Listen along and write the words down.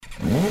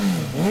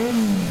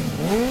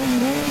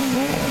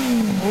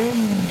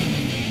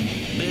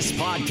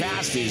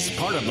podcast is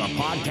part of the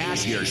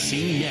Podcast Your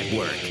Scene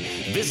Network.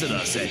 Visit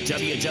us at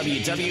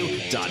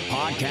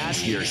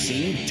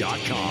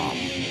www.podcastyourscene.com.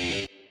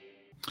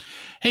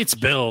 Hey, it's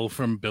Bill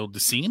from Build the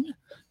Scene.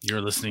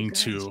 You're listening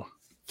to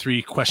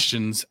 3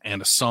 Questions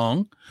and a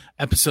Song,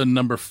 episode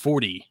number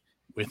 40.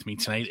 With me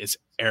tonight is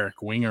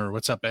Eric Winger.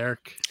 What's up,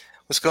 Eric?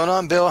 What's going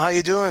on, Bill? How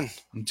you doing?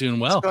 I'm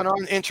doing well. What's going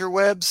on,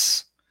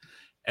 interwebs?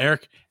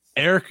 Eric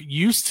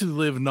used to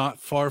live not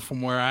far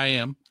from where I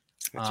am.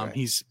 Right.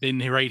 He's been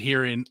right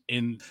here in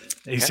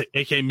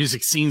AK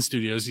Music Scene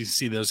Studios. You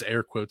see those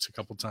air quotes a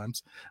couple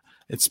times.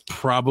 It's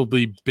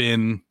probably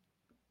been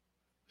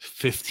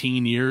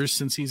 15 years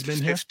since he's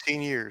been here.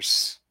 15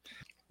 years.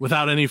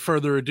 Without any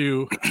further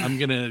ado, I'm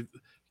going to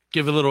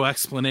give a little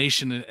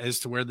explanation as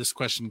to where this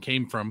question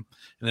came from,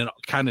 and it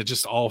kind of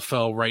just all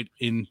fell right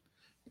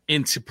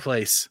into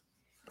place.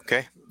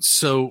 Okay.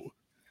 So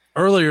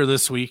earlier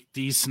this week,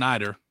 Dee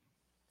Snider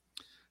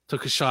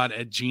took a shot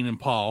at Gene and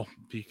Paul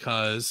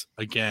because,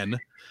 again,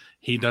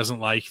 he doesn't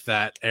like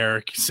that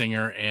Eric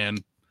Singer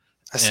and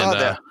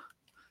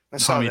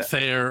Tommy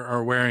Thayer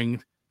are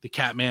wearing the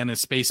Catman and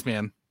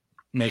Spaceman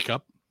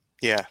makeup.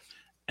 Yeah.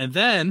 And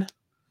then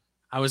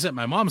I was at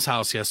my mom's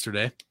house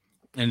yesterday,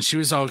 and she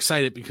was all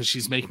excited because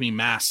she's making me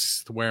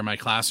masks to wear in my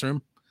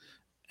classroom.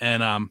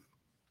 And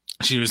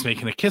she was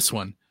making a Kiss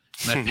one.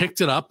 And I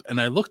picked it up and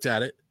I looked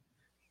at it,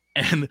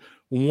 and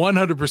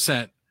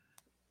 100%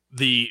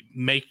 the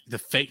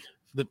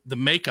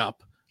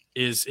makeup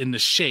is in the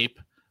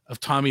shape of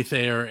Tommy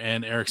Thayer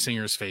and Eric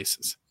Singer's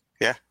faces.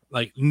 Yeah.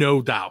 Like,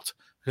 no doubt.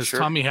 Because sure.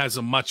 Tommy has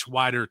a much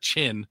wider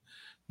chin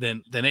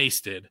than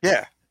Ace did.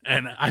 Yeah.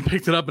 And I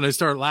picked it up and I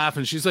started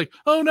laughing. She's like,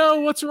 "Oh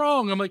no, what's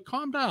wrong?" I'm like,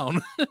 "Calm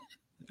down."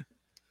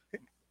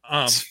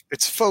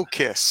 It's faux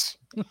Kiss.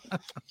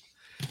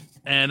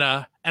 And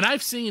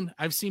I've seen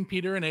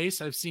Peter and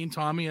Ace. I've seen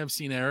Tommy. I've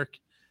seen Eric.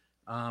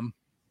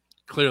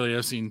 Clearly,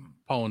 I've seen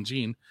Paul and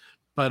Gene.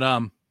 But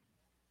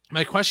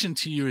my question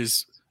to you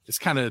is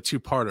kind of a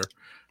two-parter.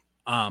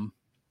 And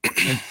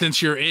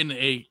since you're in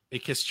a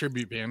Kiss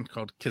tribute band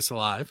called Kiss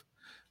Alive,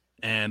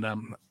 and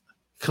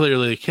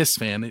clearly a Kiss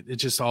fan, it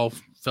just all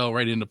fell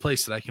right into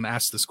place that I can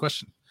ask this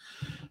question.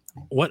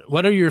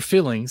 What are your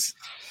feelings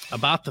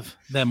about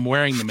them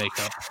wearing the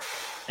makeup,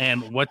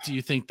 and what do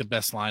you think the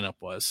best lineup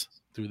was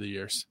through the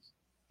years?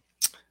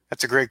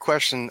 That's a great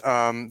question.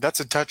 That's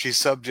a touchy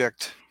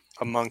subject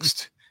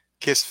amongst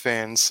Kiss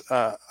fans.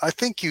 I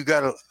think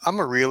I'm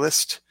a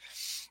realist,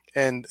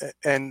 and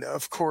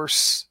of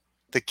course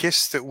the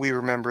Kiss that we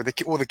remember,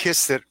 the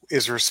Kiss that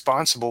is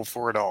responsible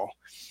for it all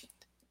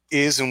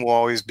is and will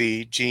always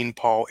be Gene,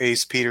 Paul,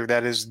 Ace, Peter.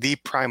 That is the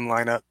prime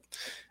lineup.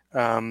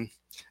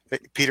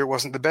 Peter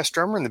wasn't the best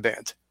drummer in the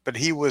band, but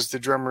he was the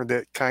drummer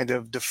that kind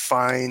of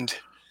defined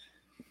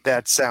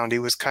that sound. He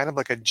was kind of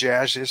like a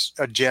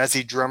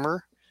jazzy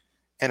drummer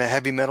in a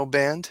heavy metal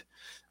band.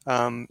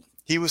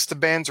 He was the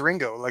band's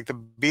Ringo. Like, the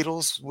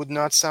Beatles would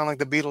not sound like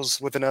the Beatles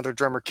with another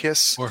drummer.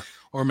 Kiss or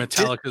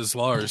Metallica's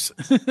Lars.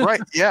 Right?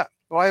 Yeah.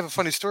 Well, I have a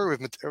funny story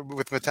with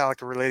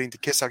Metallica relating to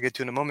Kiss I'll get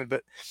to in a moment,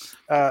 but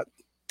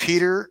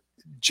Peter,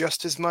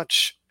 just as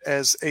much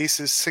as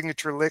Ace's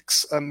signature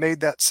licks made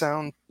that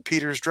sound,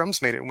 Peter's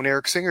drums made it. When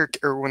Eric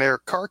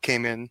Carr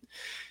came in, it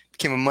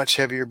became a much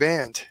heavier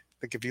band.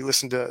 Like, if you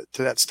listen to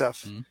that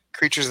stuff,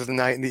 Creatures of the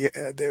Night, and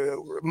they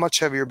were a much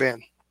heavier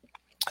band.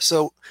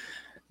 So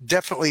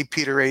definitely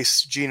Peter,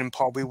 Ace, Gene, and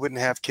Paul. We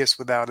wouldn't have Kiss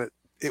without it.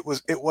 It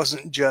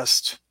wasn't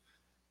just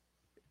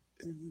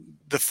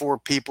the 4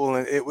 people,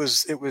 and it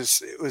was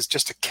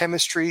just a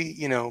chemistry.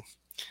 You know,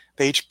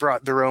 they each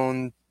brought their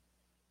own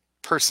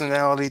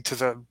personality to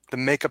the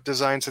makeup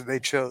designs that they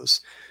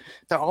chose.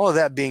 Now, all of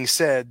that being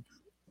said,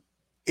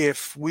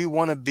 if we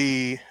want to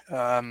be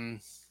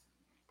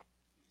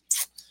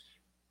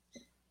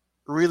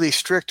really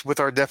strict with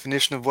our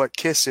definition of what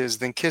Kiss is,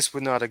 then Kiss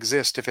would not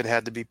exist if it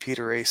had to be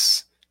Peter,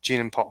 Ace, Gene,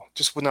 and Paul.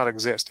 Just would not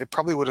exist. It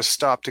probably would have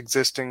stopped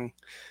existing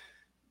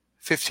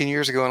 15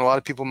 years ago, and a lot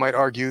of people might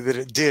argue that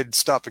it did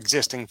stop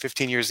existing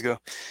 15 years ago.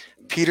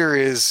 Peter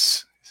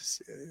is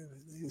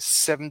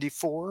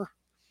 74.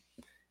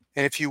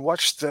 And if you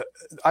watch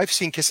I've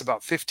seen Kiss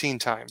about 15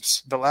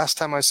 times. The last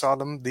time I saw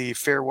them, the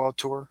farewell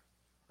tour,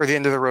 or the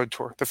end of the road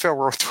tour. The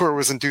farewell tour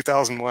was in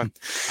 2001.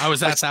 I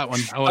was at that one.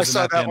 I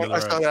saw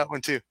that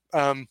one too.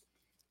 I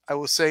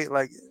will say,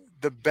 like,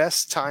 the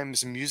best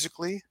times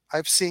musically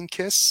I've seen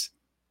Kiss,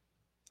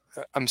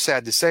 I'm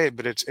sad to say it,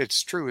 but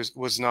it's true,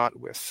 was not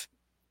with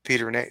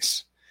Peter and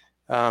Ace.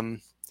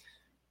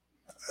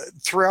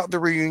 Throughout the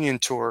reunion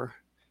tour,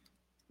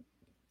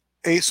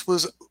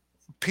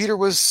 Peter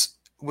was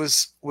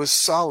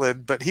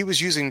solid, but he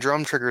was using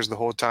drum triggers the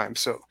whole time.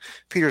 So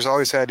Peter's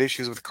always had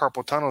issues with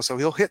carpal tunnel. So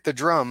he'll hit the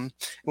drum,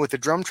 and with the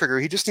drum trigger,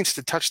 he just needs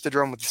to touch the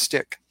drum with the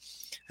stick,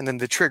 and then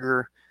the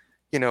trigger,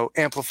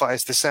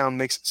 amplifies the sound,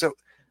 makes it so,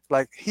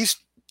 like, he's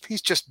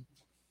just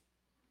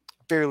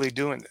barely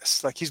doing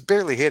this. Like, he's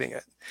barely hitting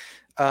it.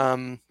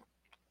 And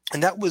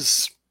that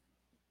was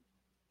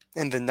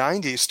in the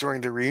 90s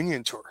during the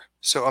reunion tour.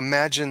 So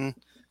imagine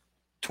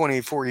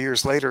 24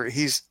 years later,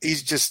 he's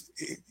just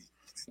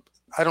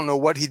I don't know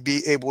what he'd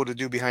be able to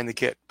do behind the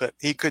kit, but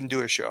he couldn't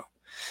do a show.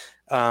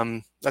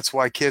 That's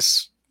why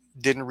Kiss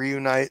didn't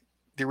reunite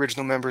the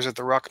original members at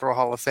the Rock and Roll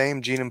Hall of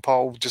Fame. Gene and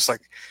Paul just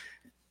like,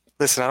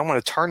 listen, I don't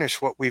want to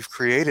tarnish what we've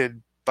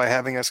created by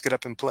having us get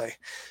up and play.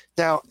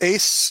 Now,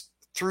 Ace,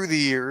 through the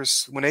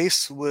years, when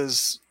Ace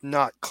was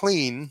not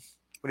clean,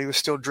 when he was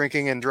still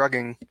drinking and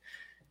drugging,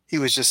 he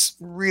was just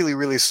really,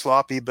 really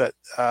sloppy. But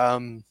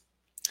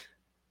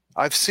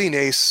I've seen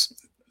Ace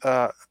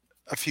a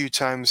few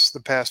times the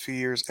past few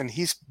years, and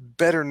he's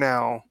better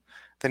now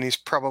than he's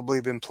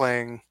probably been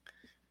playing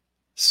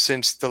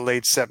since the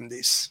late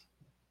 70s.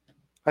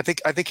 I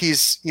think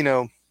he's, you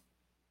know,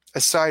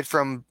 aside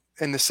from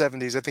in the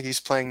 70s, I think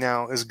he's playing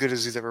now as good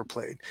as he's ever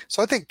played.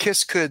 So I think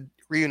Kiss could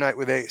reunite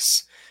with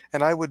Ace,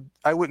 and I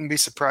wouldn't be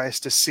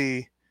surprised to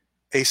see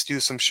Ace do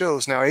some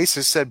shows. Now, Ace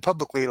has said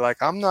publicly,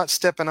 like, I'm not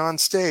stepping on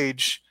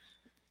stage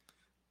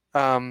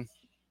to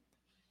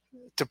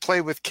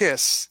play with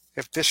Kiss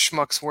if this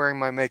schmuck's wearing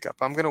my makeup.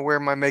 I'm going to wear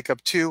my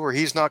makeup too, or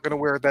he's not going to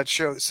wear that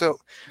show. So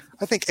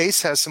I think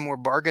Ace has some more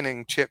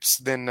bargaining chips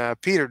than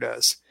Peter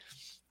does.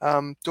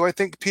 Do I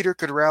think Peter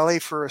could rally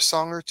for a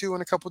song or two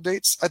on a couple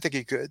dates? I think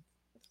he could.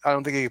 I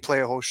don't think he could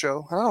play a whole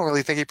show. I don't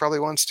really think he probably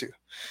wants to.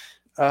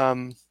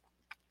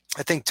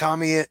 I think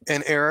Tommy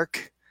and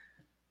Eric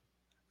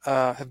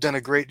have done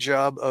a great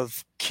job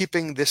of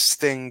keeping this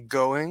thing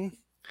going.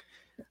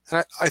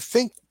 And I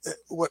think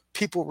what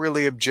people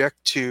really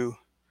object to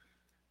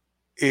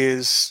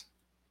is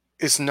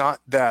not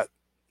that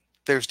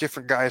there's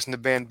different guys in the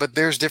band, but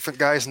there's different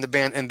guys in the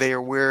band and they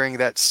are wearing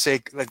that's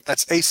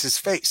Ace's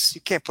face.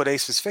 You can't put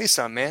Ace's face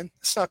on, man.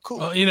 It's not cool.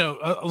 Well, you know,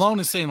 along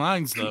the same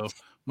lines though,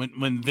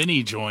 when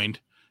Vinny joined,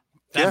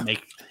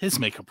 his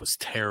makeup was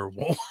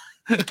terrible.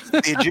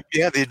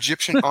 the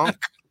Egyptian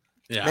Ankh.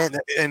 Yeah. Man,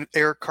 and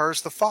Eric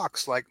Carr's the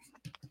Fox. Like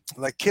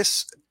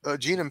Kiss,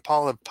 Gene and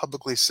Paul have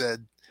publicly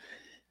said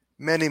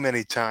many,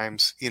 many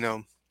times, you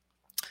know,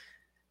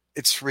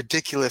 it's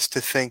ridiculous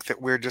to think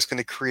that we're just going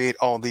to create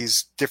all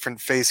these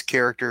different face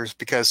characters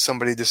because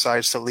somebody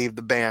decides to leave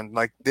the band.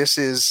 Like, this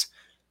is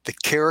the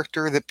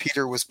character that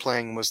Peter was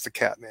playing was the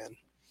Catman.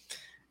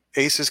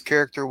 Ace's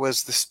character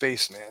was the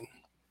Spaceman.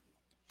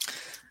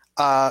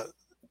 A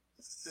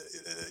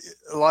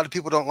lot of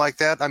people don't like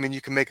that. I mean,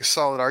 you can make a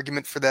solid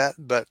argument for that,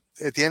 but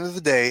at the end of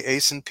the day,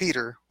 Ace and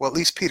Peter, well, at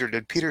least Peter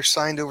did. Peter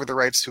signed over the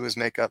rights to his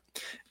makeup.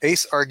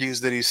 Ace argues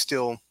that he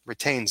still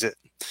retains it.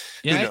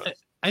 Yeah,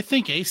 I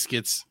think Ace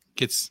gets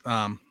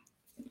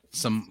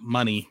some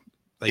money,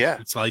 like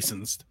it's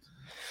licensed.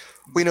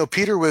 We know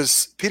Peter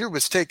was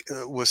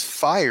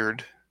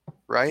fired,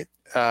 right,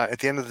 at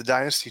the end of the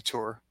Dynasty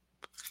tour,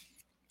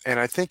 and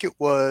I think it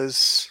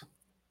was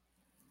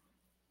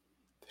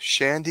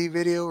Shandy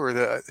video or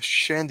the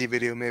Shandy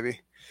video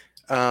maybe,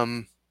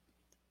 that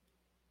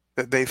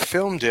they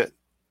filmed it,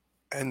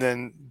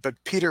 but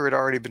Peter had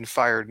already been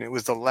fired, and it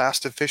was the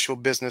last official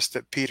business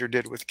that Peter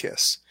did with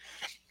Kiss.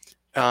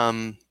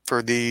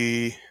 For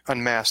the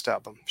Unmasked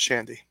album,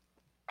 Shandy,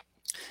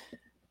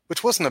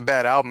 which wasn't a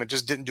bad album. It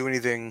just didn't do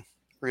anything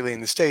really in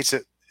the States.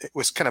 It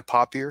was kind of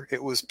poppier.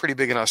 It was pretty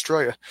big in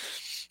Australia.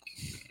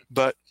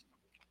 But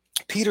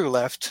Peter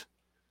left.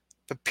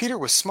 But Peter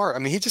was smart. I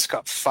mean, he just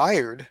got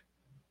fired.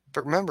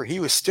 But remember,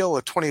 he was still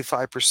a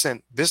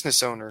 25%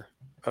 business owner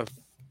of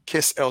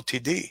Kiss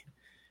Ltd.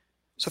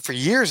 So for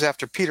years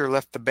after Peter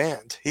left the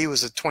band, he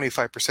was a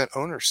 25%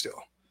 owner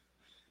still.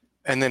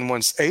 And then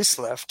once Ace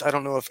left, I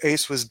don't know if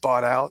Ace was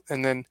bought out.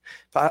 And then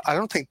I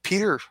don't think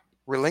Peter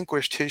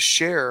relinquished his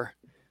share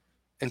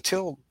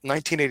until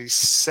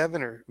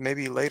 1987 or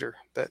maybe later.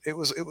 But it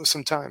was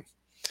some time.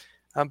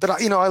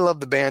 But you know, I love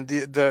the band.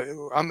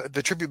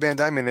 The tribute band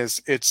I'm in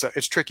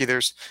it's tricky. There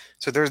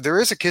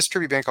is a Kiss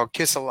tribute band called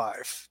Kiss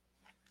Alive.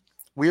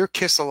 We're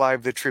Kiss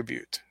Alive, the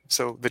tribute.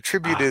 So the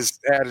tribute is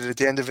added at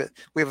the end of it.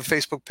 We have a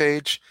Facebook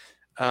page.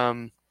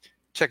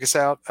 Check us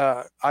out.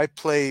 I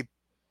play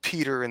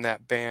Peter in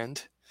that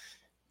band,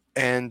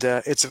 and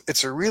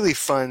it's a really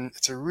fun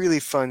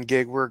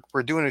gig. We're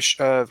doing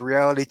a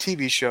reality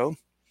TV show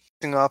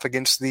off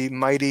against the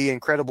mighty,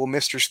 incredible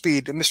Mr.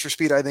 Speed. Mr.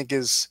 Speed, I think,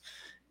 is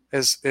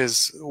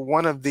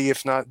one of the,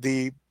 if not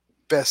the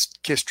best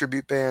Kiss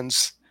tribute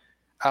bands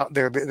out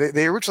there.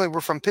 They originally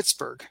were from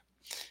Pittsburgh,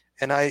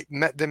 and I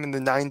met them in the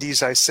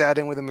 90s. I sat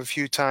in with them a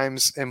few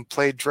times and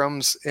played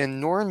drums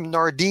in Norm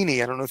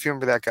Nardini. I don't know if you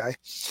remember that guy,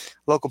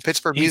 local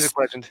Pittsburgh music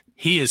legend.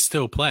 He is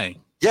still playing.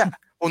 Yeah.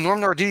 Well, Norm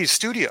Nardini's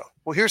studio.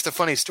 Well, here's the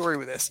funny story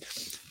with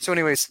this. So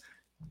anyways,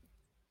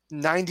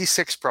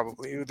 96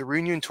 probably, the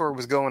reunion tour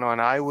was going on.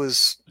 I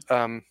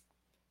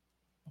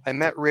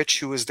met Rich,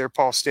 who was their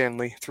Paul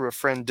Stanley, through a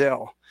friend,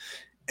 Dell,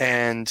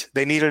 and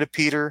they needed a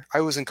Peter. I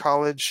was in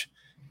college.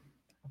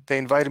 They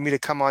invited me to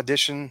come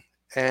audition,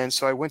 and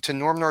so I went to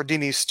Norm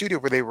Nardini's studio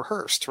where they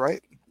rehearsed,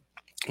 right?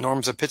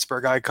 Norm's a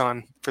Pittsburgh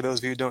icon, for those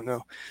of you who don't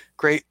know.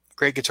 Great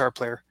guitar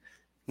player.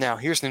 Now,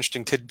 here's an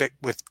interesting tidbit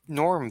with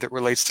Norm that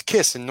relates to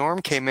Kiss, and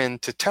Norm came in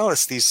to tell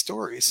us these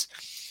stories.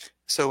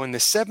 So in the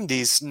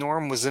 70s,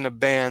 Norm was in a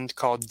band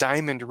called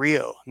Diamond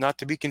Rio, not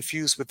to be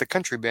confused with the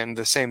country band of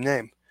the same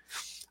name.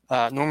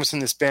 Norm was in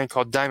this band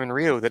called Diamond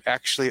Rio that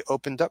actually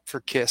opened up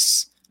for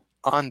Kiss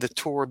on the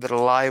tour that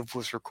Alive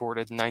was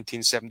recorded in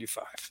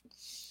 1975.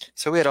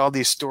 So we had all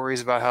these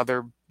stories about how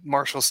their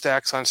Marshall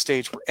stacks on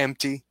stage were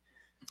empty.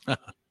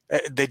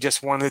 They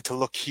just wanted it to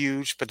look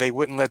huge, but they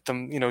wouldn't let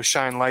them,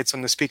 shine lights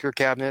on the speaker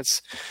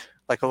cabinets.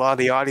 Like a lot of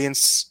the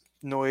audience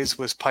noise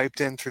was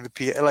piped in through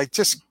the PA, like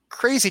just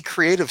crazy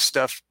creative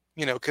stuff,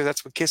 because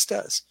that's what Kiss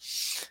does.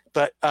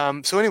 But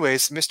so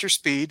anyways, Mr.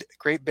 Speed,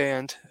 great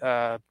band.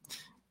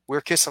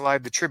 We're Kiss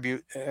Alive, the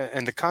tribute,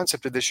 and the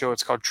concept of this show,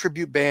 it's called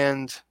Tribute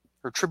Band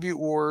or Tribute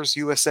Wars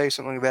USA,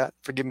 something like that.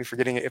 Forgive me for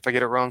getting it if I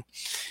get it wrong.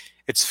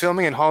 It's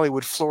filming in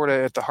Hollywood,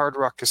 Florida at the Hard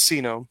Rock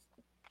Casino.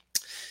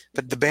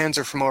 But the bands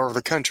are from all over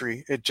the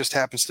country. It just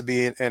happens to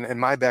be in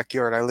my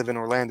backyard. I live in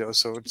Orlando,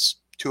 so it's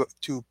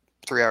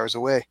 3 hours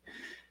away.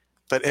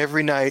 But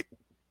every night,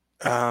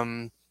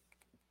 I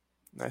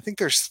think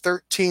there's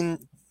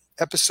 13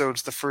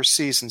 episodes the first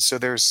season. So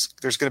there's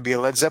going to be a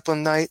Led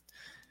Zeppelin night,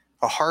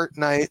 a Heart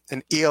night,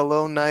 an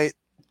ELO night,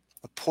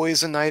 a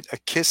Poison night, a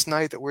Kiss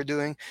night that we're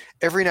doing.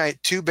 Every night,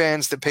 2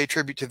 bands that pay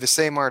tribute to the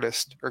same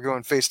artist are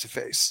going face to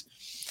face.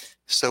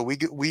 So we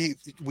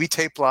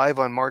tape live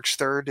on March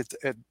 3rd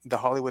at the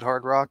Hollywood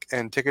Hard Rock,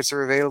 and tickets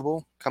are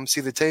available. Come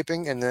see the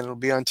taping, and then it'll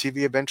be on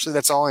TV eventually.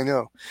 That's all I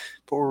know,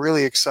 but we're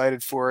really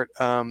excited for it.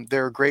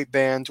 They're a great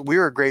band.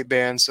 We're a great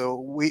band. So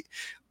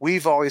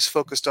we've always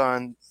focused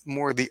on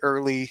more the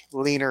early,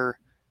 leaner,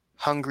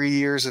 hungry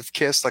years of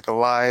Kiss, like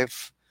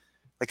Alive,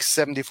 like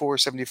 74,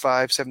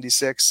 75,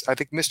 76. I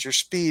think Mr.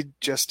 Speed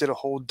just did a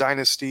whole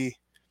Dynasty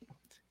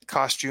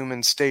costume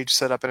and stage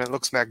setup, and it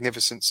looks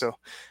magnificent.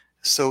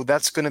 So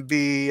that's going to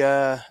be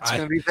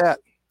that.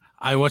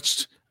 I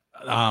watched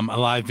a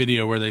live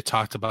video where they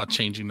talked about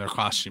changing their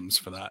costumes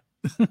for that.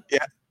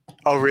 Yeah.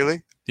 Oh,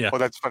 really? Yeah. Oh,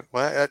 that's fun.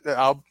 Well,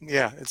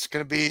 it's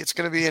going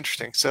to be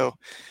interesting. So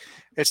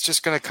it's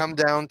just going to come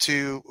down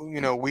to,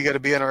 we got to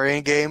be on our A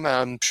game.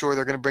 I'm sure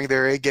they're going to bring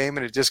their A game,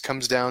 and it just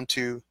comes down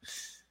to,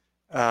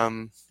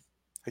 I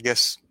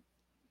guess,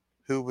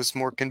 who was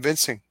more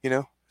convincing,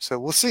 so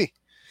we'll see.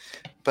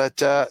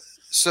 But,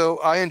 so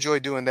I enjoy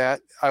doing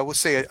that. I will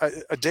say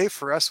a day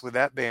for us with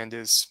that band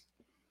is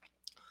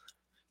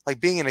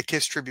like being in a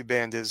Kiss tribute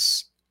band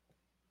it's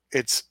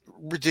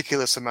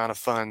ridiculous amount of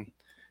fun.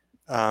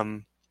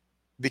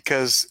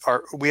 Because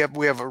we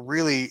have a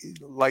really,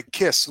 like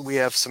Kiss, we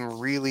have some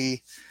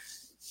really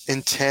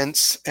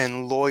intense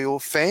and loyal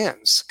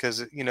fans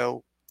because,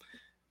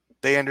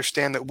 they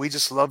understand that we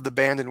just love the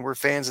band and we're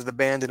fans of the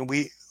band, and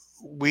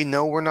we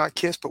know we're not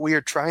Kiss, but we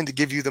are trying to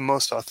give you the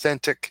most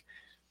authentic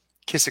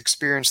Kiss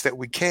experience that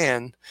we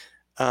can.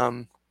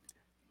 And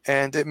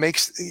it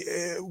makes,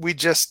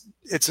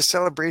 it's a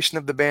celebration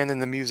of the band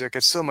and the music.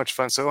 It's so much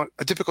fun. So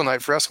a typical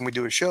night for us when we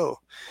do a show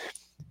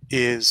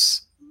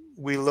is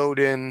we load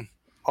in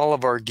all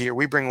of our gear.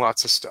 We bring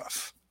lots of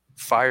stuff,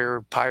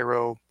 fire,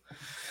 pyro,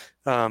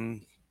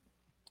 and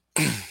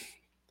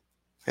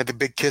the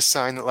big Kiss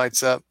sign that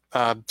lights up,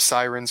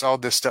 sirens, all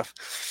this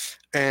stuff.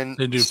 And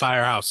they do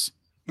Firehouse.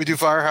 We do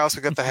Firehouse.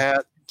 We got the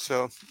hat.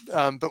 So,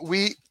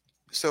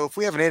 so if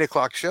we have an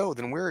 8:00 show,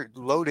 then we're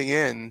loading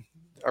in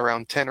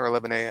around 10 or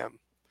 11 a.m.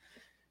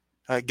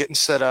 Getting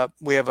set up.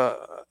 We have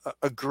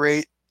a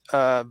great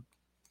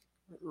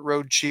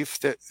road chief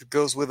that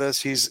goes with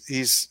us.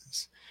 He's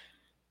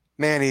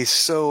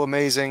so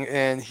amazing,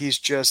 and he's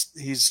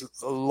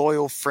a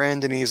loyal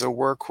friend, and he's a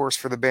workhorse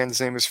for the band.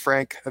 His name is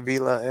Frank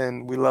Avila,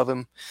 and we love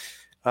him.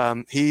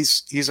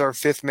 He's our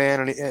 5th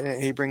man,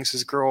 and he brings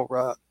his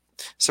girl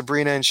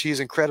Sabrina, and she's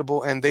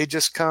incredible. And they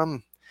just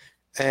come,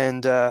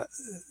 and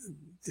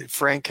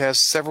Frank has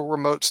several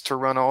remotes to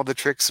run all the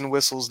tricks and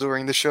whistles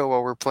during the show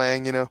while we're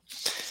playing.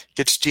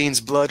 Gets Gene's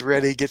blood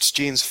ready, gets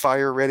Gene's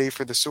fire ready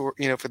for the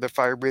for the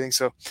fire breathing.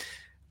 So,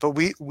 but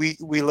we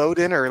load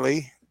in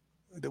early.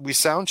 We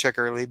sound check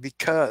early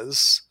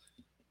because,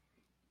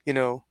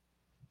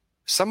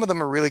 some of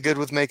them are really good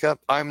with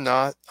makeup. I'm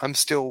not. I'm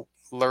still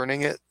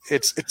learning it.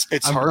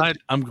 It's hard.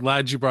 I'm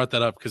glad you brought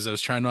that up because I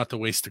was trying not to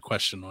waste a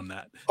question on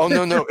that. Oh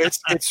no,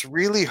 it's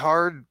really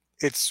hard.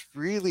 It's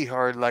really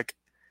hard. Like,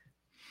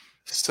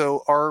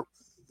 so our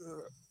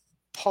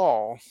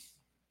Paul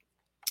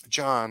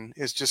John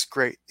is just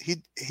great.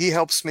 He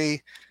helps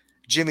me.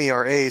 Jimmy,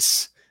 our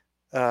ace,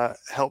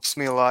 helps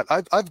me a lot.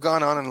 I've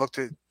gone on and looked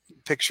at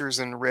pictures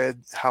and read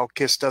how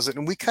Kiss does it,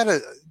 and we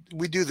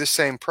do the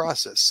same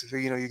process. So,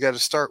 you got to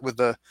start with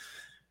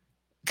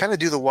kind of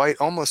do the white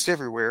almost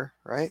everywhere,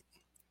 right?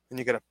 And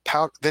you got to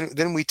powder.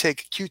 Then we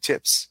take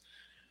Q-tips,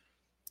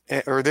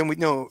 or then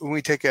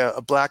we take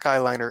a black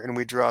eyeliner and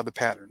we draw the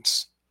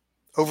patterns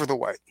over the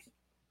white.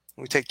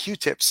 We take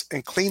Q-tips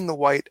and clean the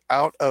white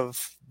out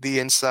of the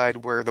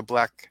inside where the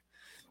black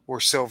or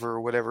silver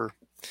or whatever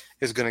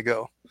is going to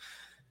go,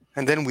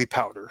 and then we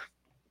powder,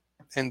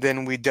 and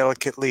then we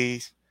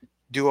delicately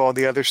do all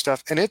the other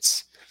stuff. And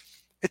it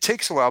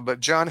takes a while, but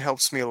John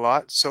helps me a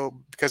lot. So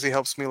because he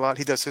helps me a lot,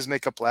 he does his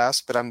makeup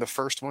last, but I'm the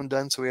first one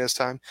done, so he has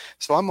time.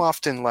 So I'm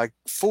often like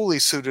fully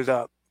suited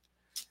up,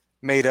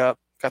 made up,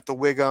 got the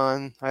wig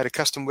on. I had a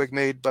custom wig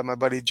made by my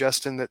buddy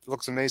Justin that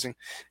looks amazing.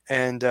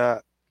 And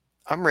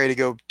I'm ready to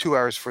go 2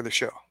 hours for the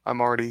show.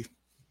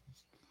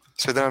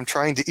 So then I'm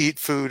trying to eat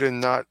food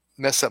and not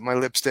mess up my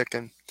lipstick.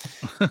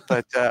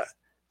 But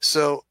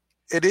so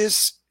it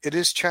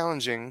is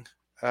challenging.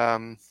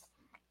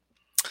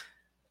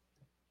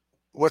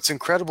 What's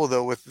incredible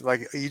though, with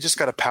like, you just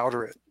got to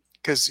powder it,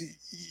 because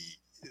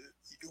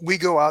we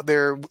go out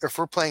there, if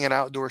we're playing an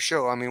outdoor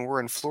show, I mean, we're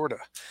in Florida.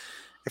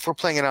 If we're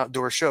playing an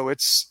outdoor show,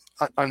 it's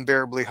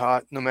unbearably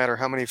hot, no matter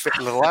how many.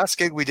 The last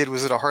gig we did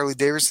was at a Harley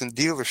Davidson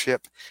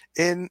dealership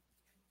in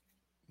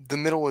the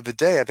middle of the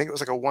day. I think it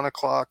was like a 1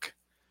 o'clock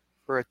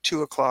or a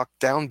 2 o'clock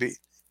downbeat.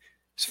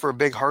 It's for a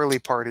big Harley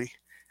party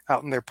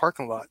out in their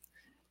parking lot.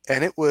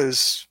 And it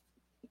was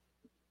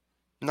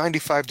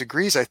 95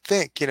 degrees, I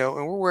think, and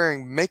we're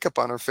wearing makeup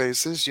on our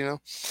faces,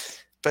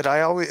 But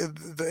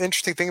the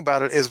interesting thing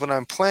about it is when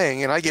I'm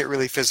playing, and I get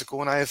really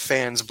physical and I have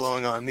fans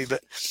blowing on me,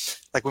 but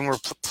like when we're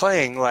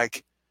playing,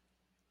 like,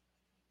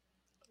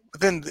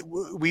 then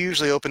we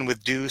usually open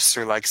with Deuce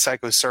or like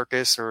Psycho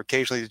Circus or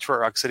occasionally Detroit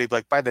Rock City. But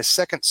like by the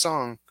second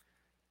song,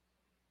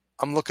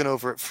 I'm looking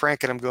over at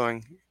Frank and I'm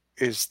going,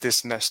 is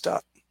this messed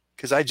up?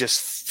 Because I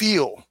just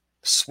feel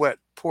sweat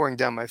pouring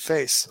down my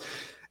face.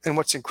 And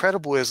what's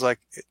incredible is like,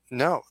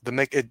 no,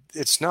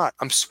 it's not.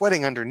 I'm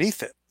sweating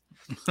underneath it.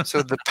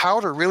 So the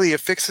powder really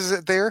affixes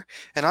it there.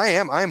 And I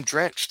am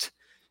drenched.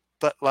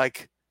 But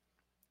like,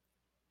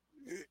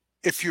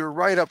 if you're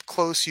right up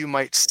close, you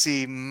might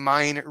see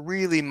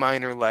really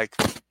minor like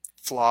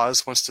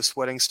flaws once the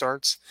sweating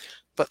starts.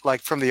 But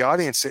like from the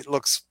audience, it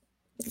looks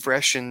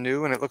fresh and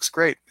new and it looks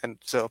great. And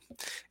so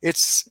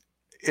it's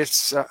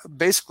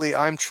basically,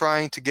 I'm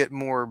trying to get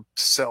more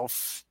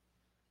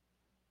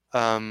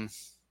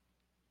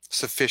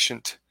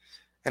sufficient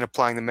in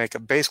applying the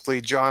makeup. Basically,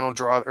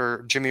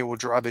 Jimmy will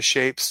draw the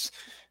shapes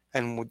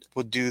and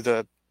we'll do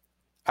the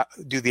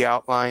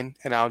outline,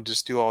 and I'll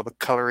just do all the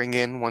coloring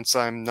in once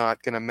I'm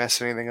not going to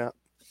mess anything up.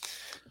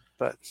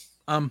 But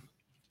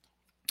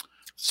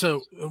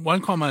so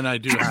one comment I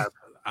do have,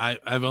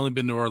 I've only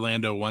been to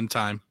Orlando one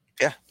time.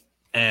 Yeah.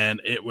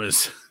 And it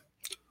was,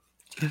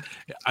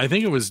 I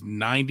think it was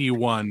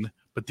 91,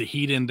 but the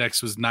heat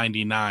index was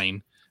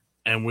 99,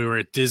 and we were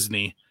at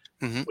Disney,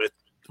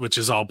 which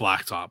is all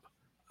blacktop.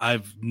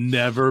 I've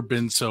never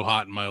been so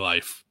hot in my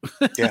life.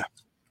 Yeah.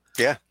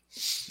 Yeah.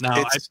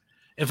 Now,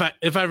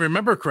 if I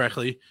remember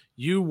correctly,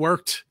 you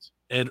worked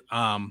at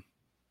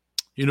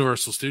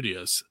Universal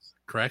Studios,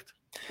 correct?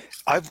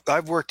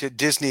 I've worked at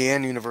Disney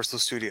and Universal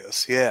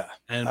Studios. Yeah.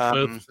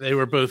 And they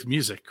were both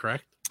music,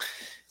 correct?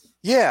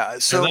 Yeah.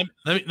 So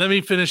let me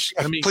finish.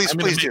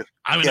 Please do.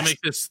 I'm going to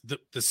make this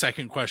the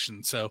second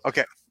question. So,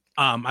 okay.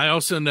 I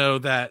also know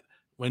that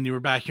when you were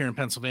back here in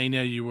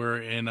Pennsylvania, you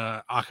were in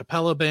a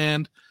cappella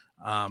band.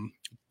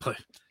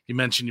 You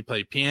mentioned you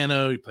play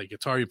piano, you play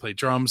guitar, you play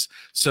drums.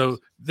 So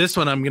this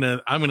one, I'm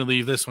gonna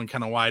leave this one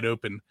kind of wide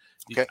open.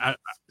 Okay. I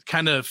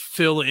kind of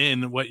fill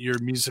in what your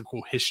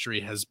musical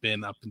history has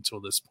been up until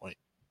this point.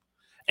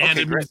 And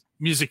okay,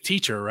 music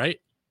teacher, right?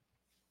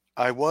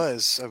 I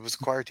was a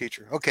choir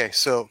teacher. Okay,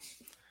 so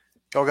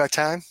y'all got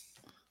time?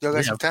 Y'all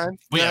got some time?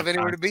 We have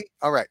anywhere to be?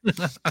 All right.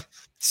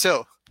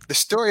 So the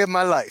story of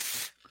my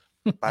life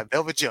by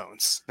Velvet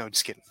Jones. No,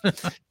 just kidding.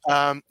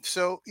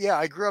 So yeah,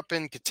 I grew up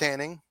in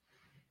Katanning,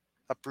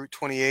 up Route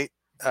 28.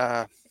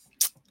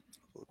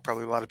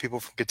 Probably a lot of people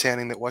from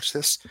Katanning that watch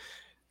this.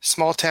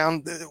 Small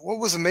town. What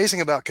was amazing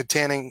about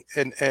Katanning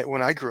and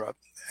when I grew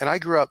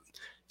up,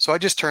 so I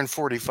just turned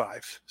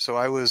 45. So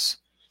I was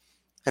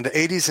in the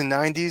 80s and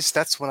 90s.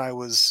 That's when I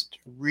was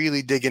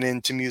really digging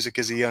into music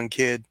as a young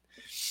kid.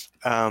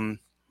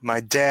 My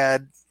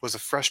dad was a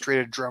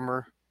frustrated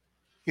drummer.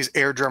 He's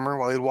air drummer.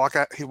 While he'd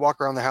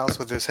walk around the house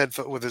with his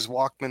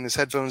Walkman, his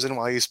headphones in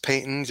while he's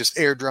painting, just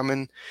air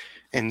drumming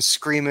and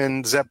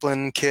screaming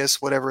Zeppelin,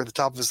 Kiss, whatever at the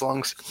top of his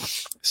lungs.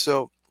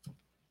 So,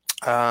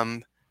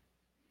 but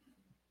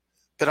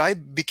I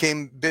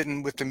became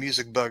bitten with the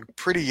music bug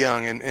pretty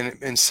young. And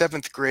in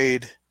seventh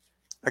grade,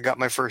 I got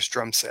my first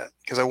drum set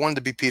because I wanted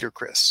to be Peter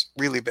Criss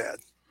really bad.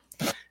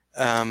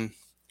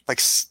 Like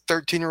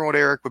 13-year-old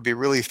Eric would be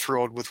really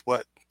thrilled with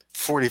what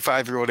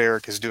 45-year-old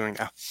Eric is doing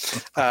now.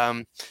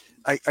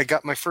 I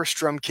got my first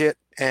drum kit,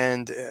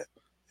 and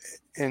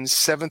in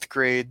seventh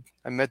grade,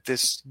 I met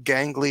this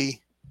gangly,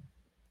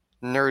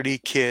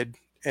 nerdy kid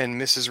in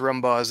Mrs.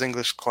 Rumbaugh's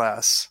English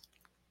class.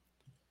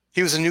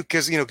 He was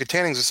because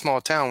Katanning's a small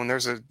town when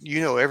there's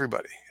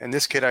everybody, and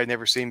this kid I'd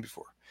never seen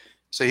before.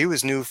 So he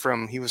was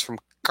from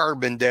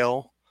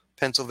Carbondale,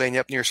 Pennsylvania,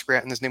 up near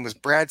Scranton. His name was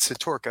Brad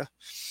Satorka.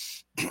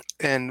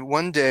 And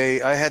one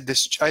day I had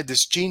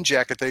this jean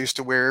jacket that I used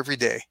to wear every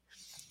day.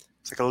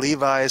 It's like a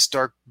Levi's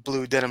dark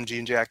blue denim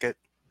jean jacket.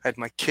 I had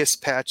my Kiss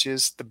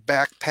patches. The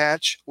back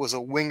patch was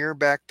a Winger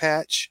back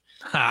patch.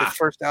 The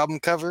first album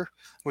cover,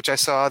 which I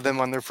saw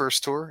them on their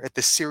first tour at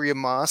the Syria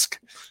Mosque.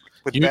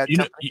 With you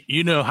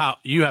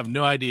have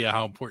no idea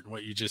how important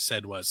what you just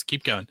said was.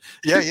 Keep going.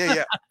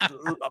 Yeah.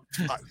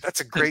 That's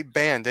a great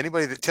band.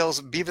 Anybody that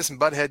tells Beavis and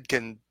Butthead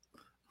can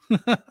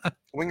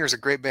Winger's a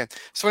great band.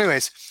 So,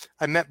 anyways,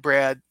 I met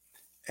Brad,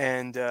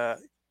 and I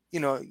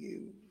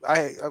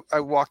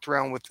walked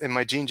around in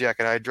my jean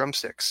jacket. I had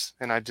drumsticks,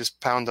 and I just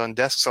pound on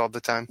desks all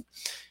the time.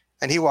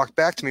 And he walked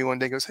back to me one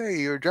day, and goes, "Hey,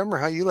 you're a drummer?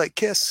 How you like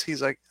Kiss?"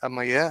 He's like, "I'm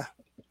like, yeah,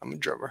 I'm a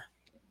drummer.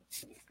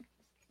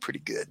 Pretty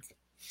good."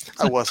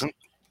 I wasn't,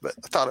 but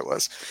I thought it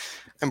was.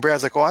 And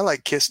Brad's like, "Well, I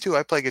like Kiss too.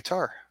 I play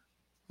guitar."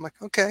 I'm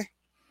like, "Okay,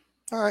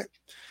 all right."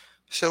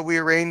 So we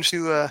arranged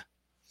to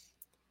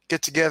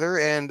get together,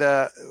 and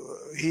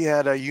he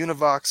had a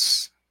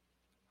Univox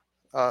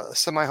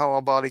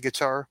semi-hollow body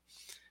guitar,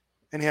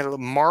 and he had a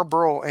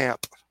Marlboro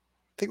amp. I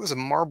think it was a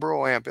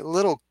Marlboro amp, a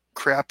little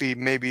crappy,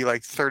 maybe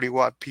like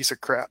 30-watt piece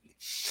of crap.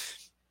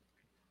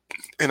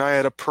 And I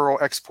had a Pearl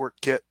export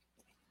kit,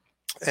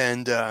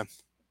 and Brad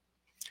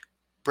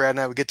and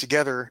I would get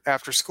together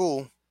after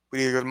school.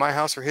 We'd either go to my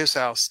house or his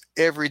house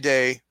every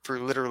day for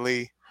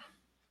literally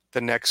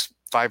the next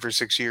 5 or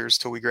 6 years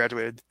till we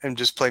graduated, and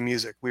just play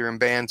music. We were in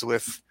bands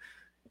with,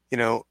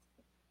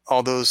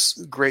 all those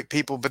great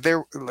people, but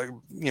they're like,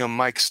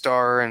 Mike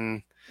Starr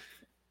and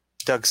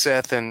Doug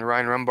Seth and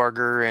Ryan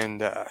Rumbarger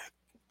and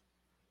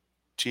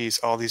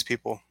all these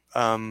people.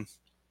 Ben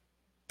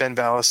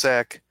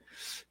Valasek.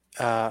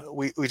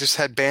 We just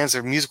had bands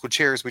of musical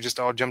chairs. We just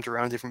all jumped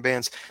around different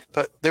bands.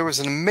 But there was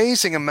an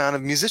amazing amount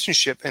of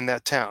musicianship in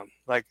that town.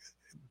 Like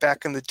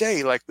back in the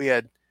day, like we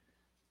had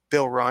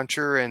Bill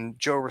Roncher and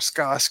Joe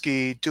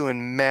Ruskowski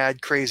doing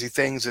mad, crazy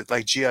things at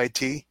like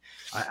GIT.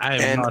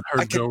 I have not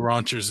heard Joe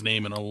Roncher's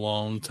name in a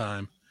long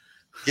time.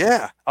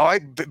 Yeah.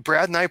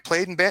 Brad and I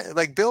played in band.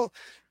 Like Bill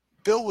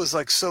was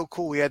like so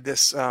cool. We had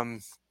this,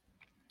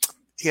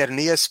 he had an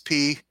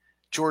ESP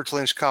George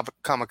Lynch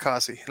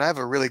Kamikaze. And I have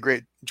a really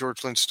great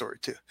George Lynch story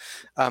too.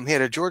 He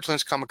had a George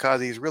Lynch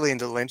Kamikaze. He's really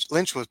into Lynch.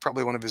 Lynch was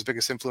probably one of his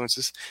biggest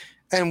influences.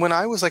 And when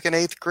I was like in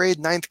 8th grade,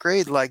 9th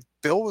grade, like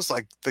Bill was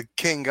like the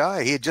king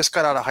guy. He had just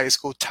got out of high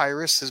school.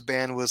 Tyrus, his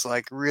band was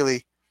like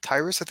really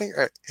Tyrus, I think.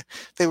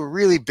 They were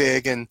really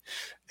big. And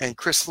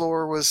Chris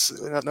Lohr was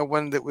the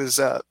one that was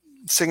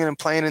singing and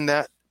playing in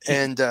that.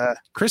 And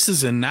Chris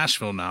is in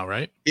Nashville now,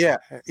 right? Yeah,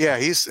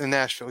 he's in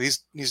Nashville.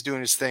 He's doing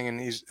his thing,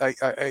 and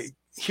I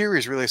hear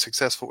he's really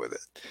successful with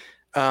it.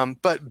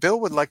 But Bill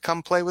would like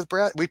come play with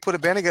Brad. We'd put a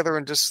band together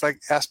and just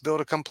like ask Bill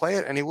to come play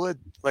it, and he would.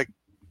 Like,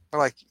 we're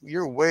like,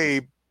 "You're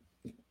way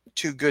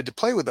too good to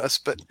play with us,"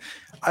 but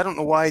I don't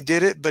know why he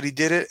did it, but he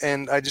did it,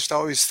 and I just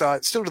always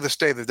thought, still to this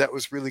day, that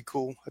was really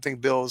cool. I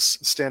think Bill's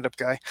a stand-up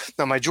guy.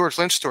 Now, my George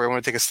Lynch story, I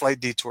want to take a slight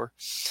detour.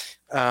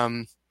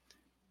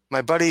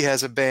 My buddy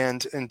has a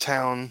band in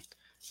town.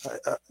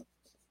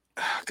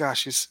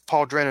 He's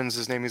Paul Drennan's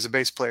his name. He's a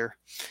bass player.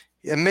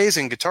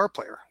 Amazing guitar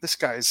player. This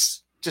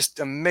guy's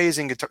just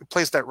amazing guitar.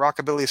 Plays that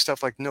rockabilly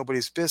stuff like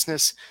nobody's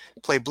business.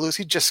 Play blues.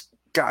 He just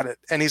got it.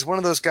 And he's one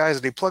of those guys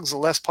that he plugs a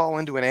Les Paul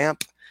into an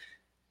amp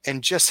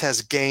and just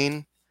has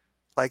gain.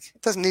 Like,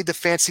 doesn't need the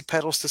fancy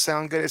pedals to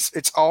sound good.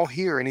 It's all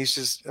here, and he's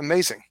just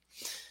amazing.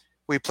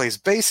 He plays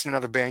bass in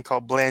another band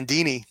called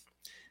Blandini,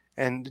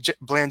 and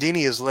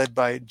Blandini is led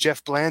by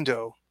Jeff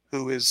Blando,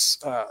 who is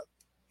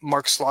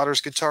Mark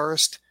Slaughter's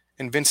guitarist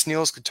and Vince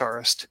Neil's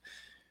guitarist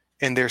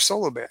in their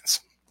solo bands,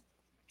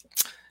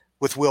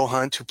 with Will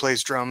Hunt, who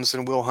plays drums,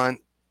 and Will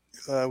Hunt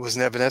was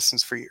in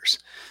Evanescence for years.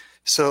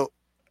 So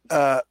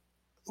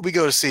we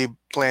go to see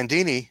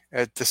Blandini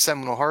at the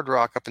Seminole Hard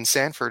Rock up in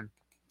Sanford.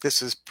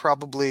 This is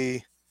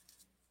probably,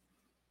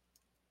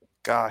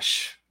 a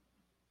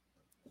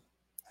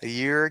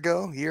year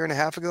and a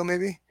half ago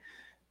maybe.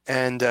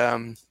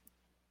 And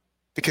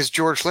because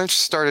George Lynch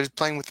started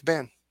playing with the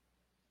band.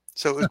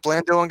 So it was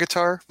Blando on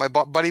guitar, my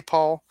buddy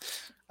Paul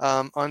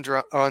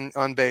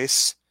on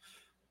bass,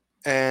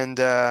 and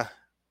the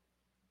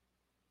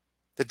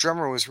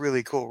drummer was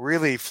really cool,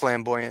 really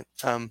flamboyant.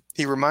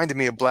 He reminded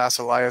me of Blas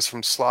Elias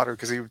from Slaughter,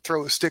 because he would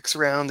throw his sticks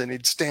around and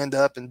he'd stand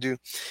up and do.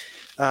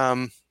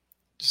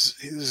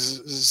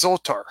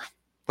 Zoltar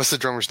was the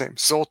drummer's name.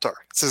 Zoltar,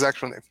 it's his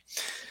actual name.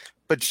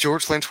 But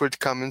George Lynch would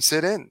come and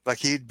sit in, like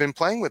he'd been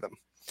playing with him.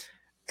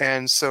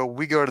 And so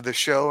we go to the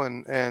show,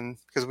 and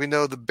because we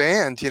know the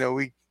band,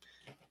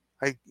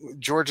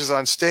 George is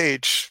on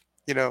stage,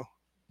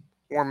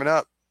 warming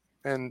up,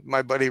 and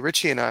my buddy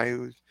Richie and I,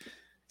 who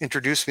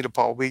introduced me to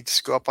Paul, we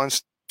just go up on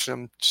stage, and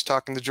I'm just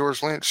talking to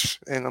George Lynch,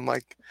 and I'm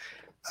like,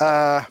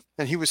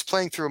 and he was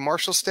playing through a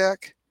Marshall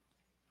stack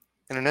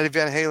and an Eddie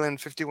Van Halen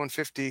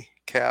 5150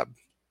 cab,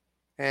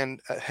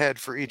 and a head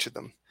for each of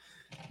them.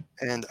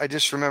 And I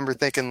just remember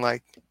thinking,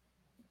 like,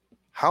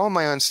 how am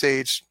I on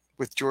stage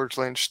with George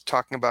Lynch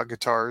talking about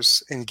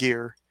guitars and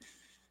gear?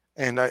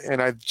 And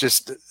I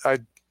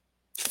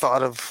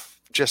thought of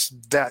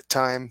just that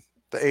time,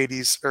 the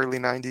 80s, early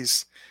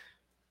 90s,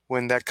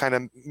 when that kind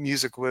of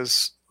music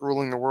was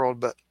ruling the world.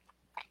 But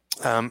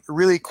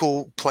really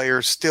cool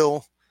player,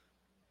 still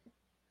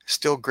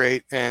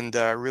great, and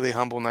really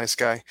humble, nice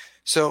guy.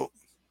 So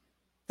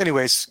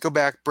anyways, go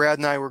back. Brad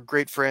and I were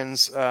great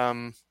friends,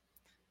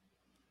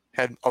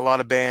 had a lot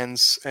of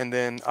bands, and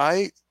then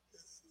I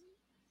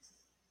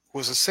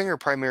was a singer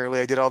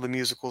primarily. I did all the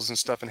musicals and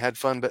stuff and had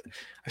fun, but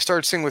I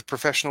started singing with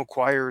professional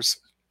choirs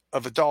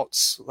of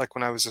adults, like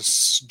when I was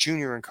a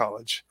junior in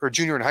college, or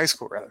junior in high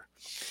school rather.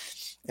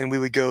 And we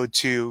would go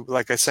to,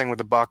 like I sang with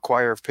the Bach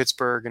Choir of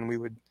Pittsburgh, and we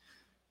would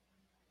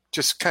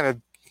just kind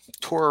of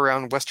tour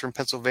around Western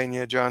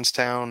Pennsylvania,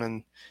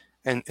 Johnstown,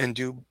 and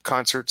do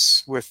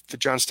concerts with the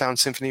Johnstown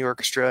Symphony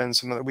Orchestra and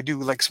some other. We do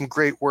like some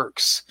great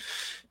works.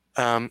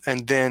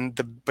 And then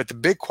the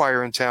big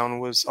choir in town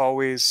was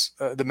always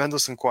the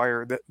Mendelssohn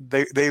Choir. That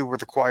they were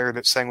the choir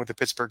that sang with the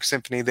Pittsburgh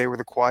Symphony. They were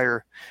the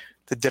choir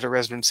that did a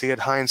residency at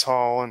Heinz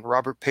Hall, and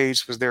Robert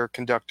Page was their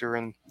conductor.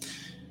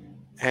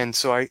 And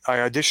so I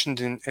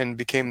auditioned and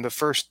became the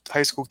first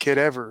high school kid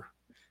ever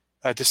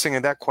to sing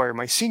in that choir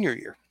my senior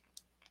year.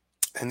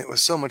 And it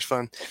was so much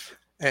fun.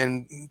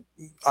 And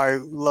I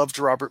loved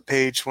Robert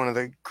Page, one of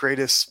the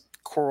greatest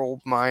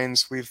choral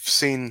minds we've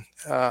seen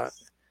the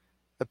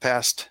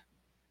past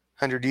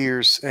 100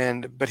 years.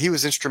 But he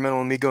was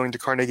instrumental in me going to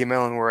Carnegie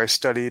Mellon, where I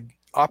studied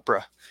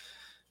opera.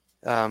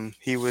 I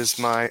was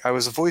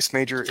a voice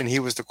major, and he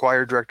was the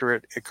choir director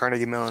at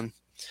Carnegie Mellon.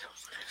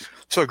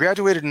 So I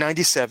graduated in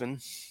 97.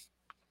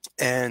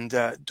 And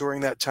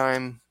during that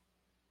time,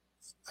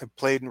 I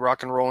played in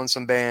rock and roll in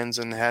some bands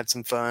and had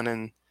some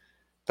fun.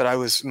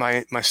 But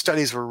my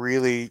studies were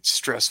really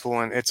stressful,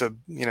 and it's a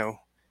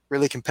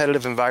really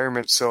competitive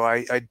environment. So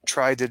I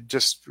tried to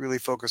just really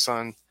focus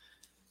on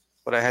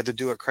what I had to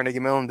do at Carnegie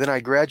Mellon. Then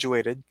I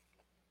graduated,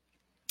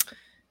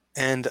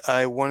 and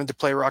I wanted to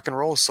play rock and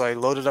roll. So I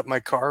loaded up my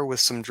car with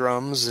some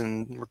drums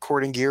and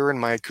recording gear and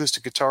my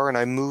acoustic guitar, and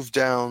I moved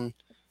down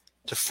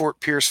to Fort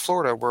Pierce,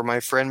 Florida, where my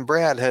friend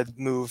Brad had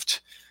moved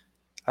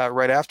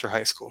right after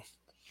high school.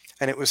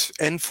 And it was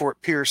in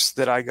Fort Pierce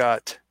that I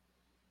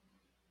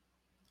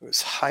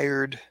was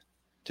hired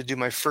to do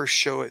my first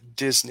show at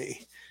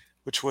Disney,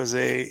 which was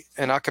an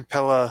a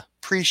cappella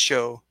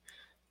pre-show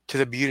to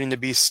the Beauty and the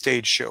Beast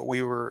stage show.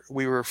 We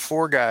were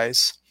 4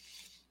 guys.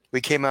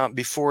 We came out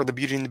before the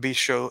Beauty and the Beast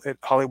show at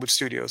Hollywood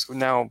Studios.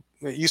 Now,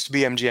 it used to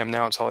be MGM,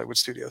 now it's Hollywood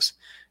Studios,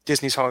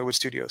 Disney's Hollywood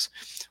Studios.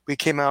 We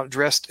came out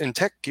dressed in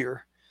tech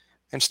gear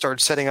and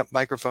started setting up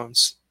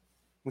microphones.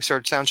 We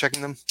started sound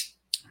checking them,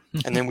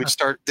 and then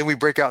we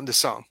break out into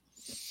song.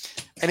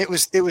 And it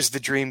was the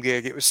dream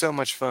gig. It was so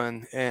much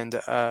fun. And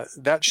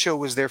that show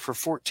was there for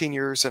 14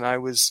 years, and I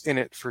was in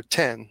it for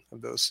 10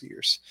 of those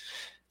years.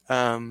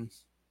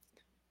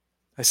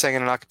 I sang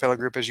in an a cappella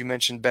group, as you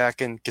mentioned,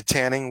 back in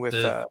Katanning with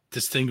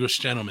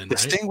Distinguished Gentlemen.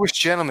 Distinguished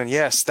Gentlemen,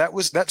 yes.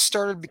 That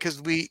started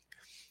because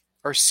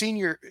our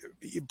senior,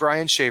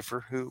 Brian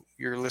Schaefer, who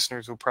your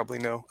listeners will probably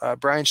know,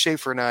 Brian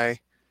Schaefer and I,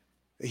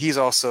 he's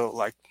also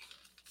like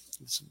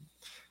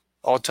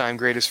all-time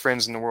greatest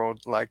friends in the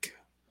world. Like,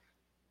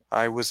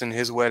 I was in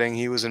his wedding,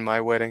 he was in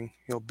my wedding.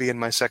 He'll be in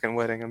my second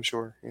wedding, I'm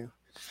sure. Yeah.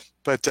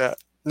 But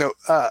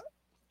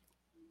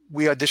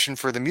we auditioned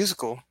for the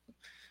musical,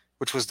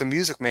 which was The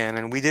Music Man,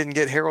 and we didn't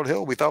get Harold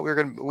Hill. We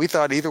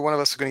thought either one of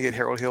us was going to get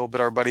Harold Hill, but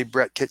our buddy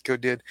Brett Kitko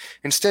did.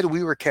 Instead,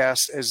 we were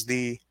cast as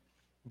the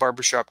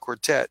Barbershop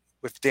Quartet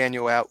with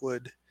Daniel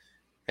Atwood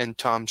and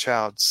Tom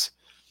Childs.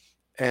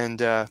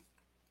 And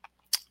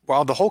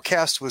while the whole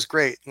cast was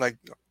great, like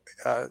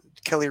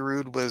Kelly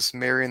Rude was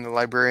Marion the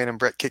librarian and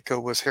Brett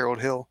Kitko was Harold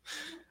Hill,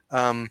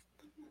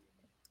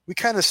 we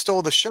kind of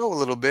stole the show a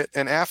little bit.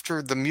 And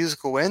after the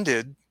musical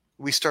ended,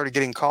 we started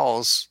getting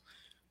calls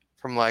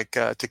from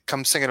to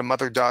come sing at a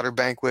mother-daughter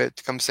banquet,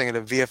 to come sing at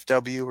a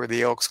VFW or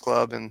the Elks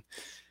Club. And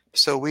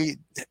so we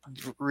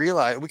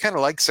realized we kind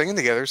of liked singing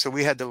together. So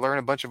we had to learn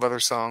a bunch of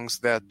other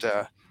songs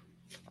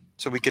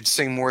so we could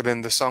sing more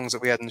than the songs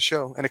that we had in the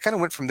show. And it kind of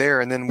went from there.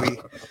 And then we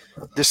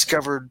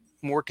discovered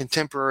more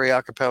contemporary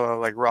a cappella,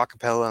 like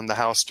Rockapella and the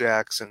House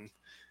Jacks.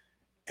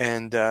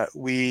 And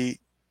we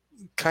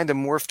kind of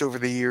morphed over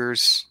the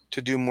years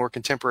to do more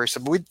contemporary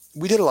stuff. But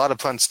we did a lot of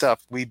fun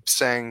stuff. We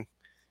sang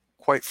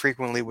quite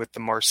frequently with the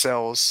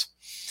Marcells.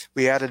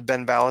 We added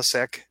Ben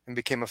Balasek and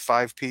became a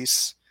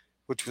 5-piece,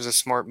 which was a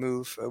smart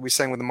move. We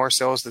sang with the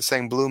Marcells that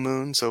sang Blue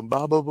Moon. So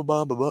ba ba ba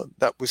ba ba ba.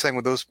 That we sang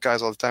with those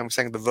guys all the time. We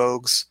sang with the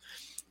Vogues,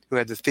 who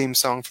had the theme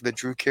song for the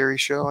Drew Carey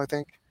show, I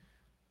think.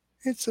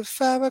 It's a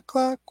 5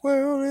 o'clock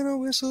world and a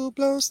whistle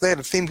blows. They had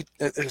a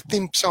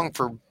theme song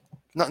for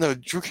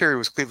Drew Carey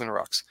was Cleveland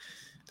Rocks.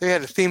 They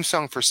had a theme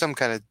song for some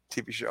kind of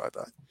TV show, I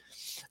thought.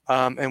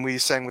 And we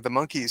sang with the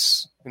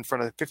Monkees in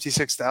front of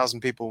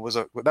 56,000 people.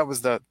 That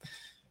was the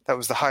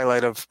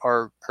highlight of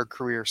our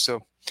career.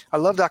 So I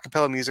loved a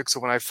cappella music. So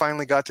when I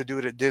finally got to do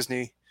it at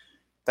Disney,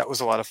 that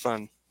was a lot of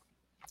fun.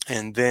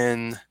 And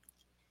then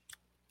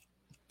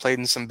played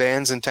in some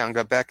bands in town,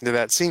 got back into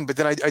that scene. But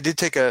then I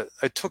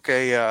took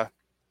a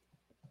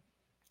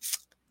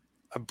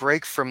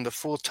break from the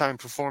full-time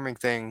performing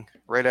thing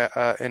right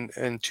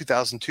in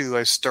 2002.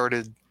 I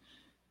started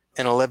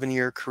an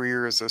 11-year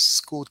career as a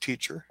school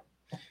teacher.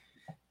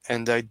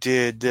 And I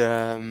did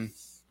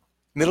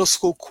middle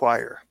school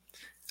choir.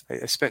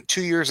 I spent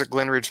 2 years at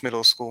Glenridge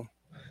Middle School.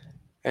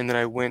 And then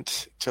I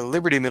went to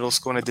Liberty Middle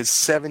School, and I did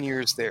 7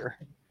 years there.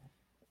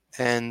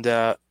 And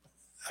I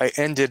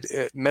ended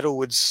at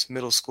Meadowwoods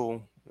Middle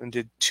School and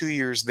did 2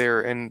 years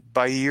there. And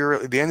by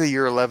the end of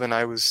year 11,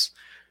 I was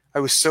I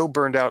was so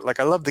burned out. Like,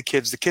 I love the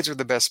kids. The kids are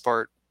the best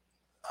part.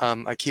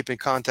 I keep in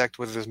contact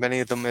with as many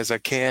of them as I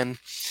can.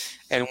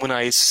 And when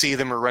I see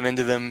them or run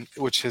into them,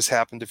 which has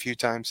happened a few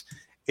times,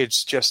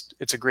 it's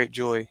a great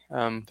joy.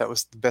 That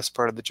was the best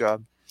part of the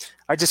job.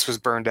 I just was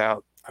burned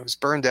out. I was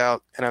burned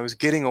out, and I was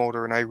getting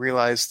older, and I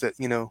realized that,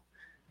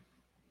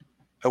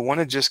 I want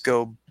to just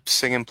go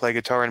sing and play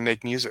guitar and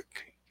make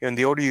music. And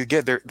the older you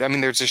get,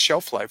 there's a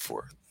shelf life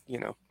for it,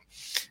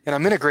 And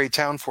I'm in a great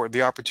town for it.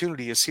 The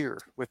opportunity is here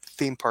with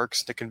theme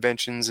parks, the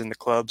conventions, and the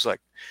clubs.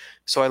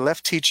 So I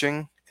left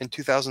teaching in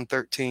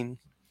 2013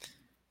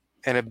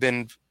 and have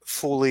been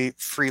fully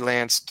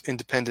freelanced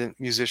independent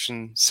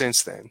musician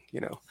since then.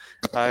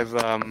 I've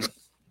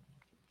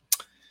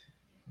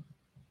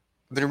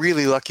been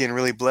really lucky and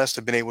really blessed.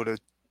 I've been able to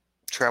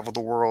travel the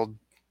world,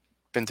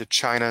 been to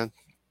China,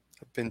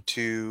 I've been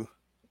to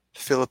the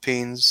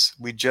Philippines.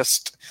 We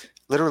just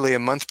literally a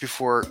month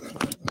before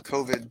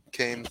COVID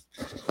came,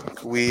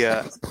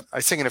 I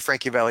sing in a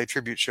Frankie Valli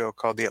tribute show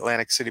called the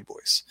Atlantic City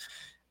Boys.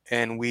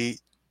 And we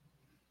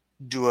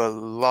do a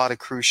lot of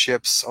cruise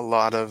ships, a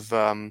lot of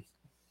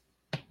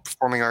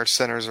performing arts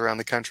centers around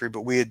the country.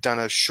 But we had done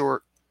a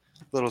short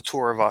little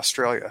tour of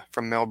Australia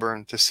from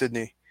Melbourne to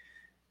Sydney.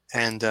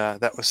 And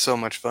that was so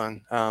much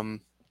fun.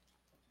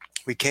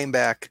 We came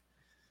back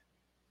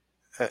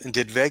and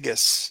did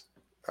Vegas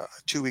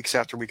 2 weeks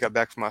after we got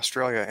back from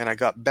Australia. And I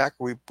got back,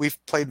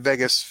 we've played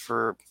Vegas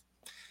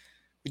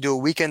we do a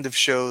weekend of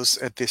shows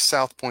at the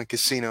South Point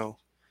Casino,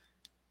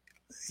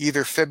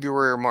 either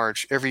February or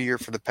March every year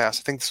for the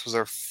past, I think this was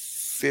our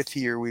 5th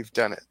year we've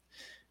done it.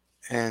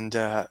 And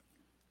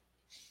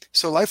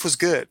so life was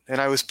good.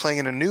 And I was playing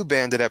in a new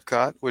band at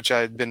Epcot, which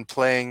I'd been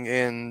playing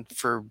in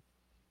for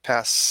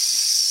past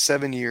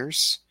 7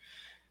 years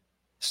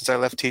since I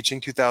left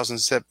teaching,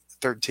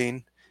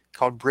 2013,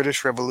 called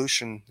British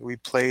Revolution. We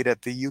played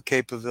at the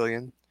UK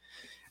Pavilion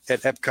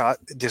at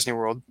Epcot, Disney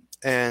World.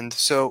 And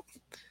so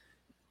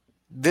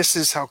this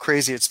is how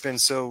crazy it's been.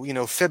 So,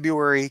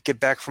 February, get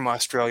back from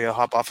Australia,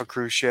 hop off a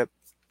cruise ship,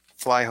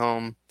 fly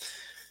home,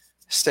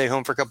 stay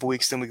home for a couple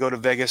weeks. Then we go to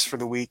Vegas for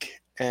the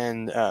week.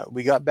 And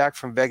we got back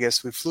from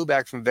Vegas. We flew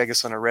back from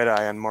Vegas on a red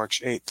eye on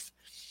March 8th.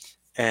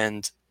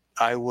 And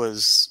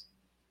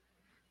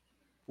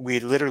we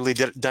had literally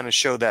done a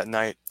show that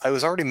night. I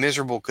was already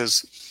miserable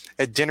because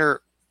at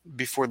dinner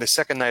before the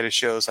second night of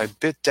shows, I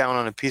bit down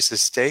on a piece of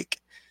steak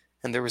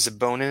and there was a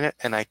bone in it,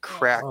 and I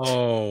cracked.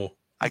 Oh.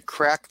 I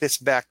cracked this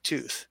back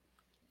tooth.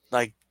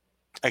 Like,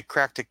 I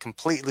cracked it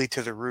completely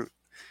to the root.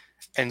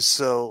 And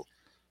so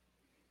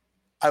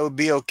I would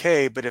be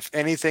okay, but if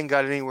anything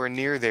got anywhere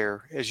near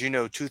there, as you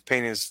know, tooth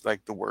pain is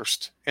like the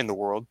worst in the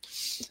world.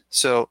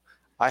 So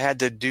I had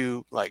to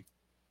do like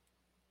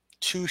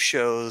 2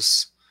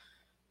 shows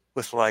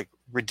with like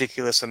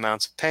ridiculous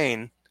amounts of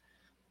pain.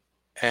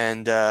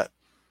 And I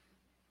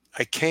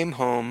came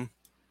home,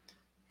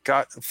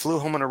 flew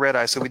home on a red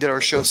eye. So we did our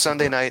show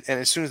Sunday night, and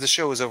as soon as the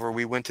show was over,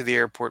 we went to the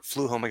airport,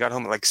 flew home. I got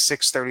home at like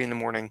 6:30 in the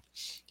morning,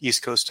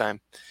 East Coast time,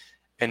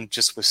 and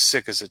just was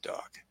sick as a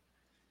dog.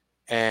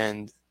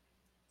 And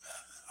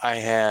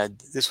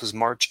this was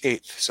March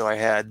 8th, so I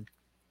had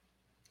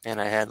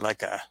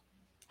like a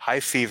high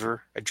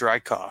fever, a dry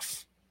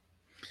cough.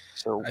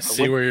 So I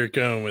see where you're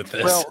going with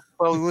this.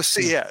 Well, we'll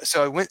see. Yeah.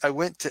 So I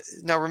went to,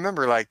 now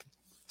remember,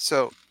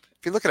 so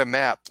if you look at a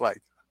map,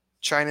 like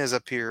China's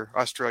up here,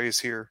 Australia's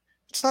here.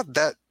 It's not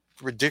that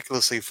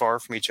ridiculously far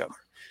from each other.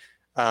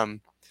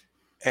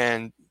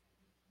 And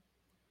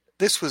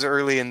this was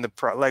early in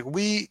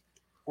we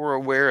were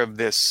aware of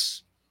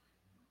this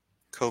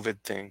COVID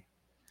thing,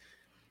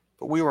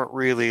 but we weren't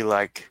really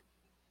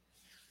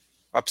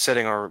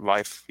upsetting our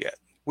life yet.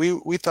 We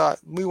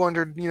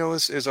wondered,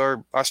 is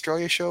our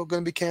Australia show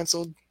going to be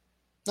canceled?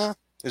 No.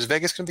 Is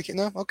Vegas going to be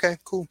canceled? No? Okay,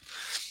 cool.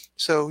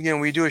 So,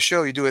 we do a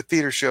show, you do a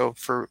theater show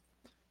for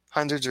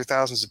hundreds or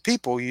thousands of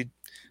people.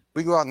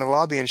 We go out in the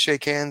lobby and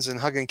shake hands and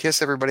hug and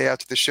kiss everybody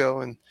after the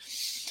show. And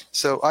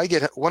so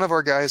one of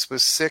our guys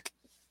was sick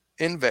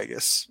in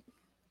Vegas.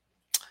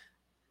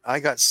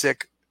 I got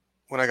sick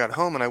when I got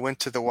home, and I went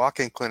to the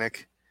walk-in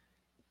clinic,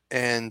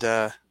 and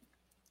I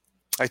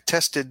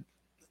tested.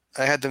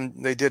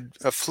 They did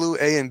a flu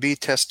A and B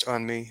test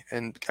on me,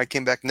 and I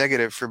came back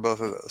negative for both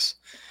of those.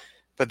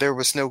 But there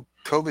was no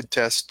COVID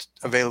test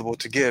available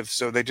to give,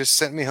 so they just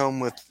sent me home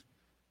with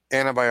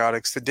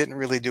antibiotics that didn't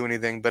really do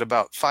anything. But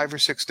about 5 or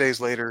 6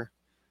 days later,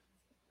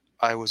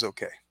 I was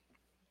okay.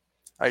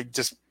 I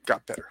just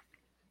got better.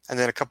 And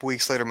then a couple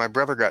weeks later, my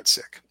brother got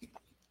sick.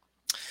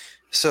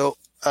 So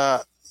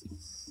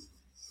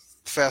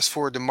fast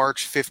forward to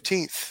March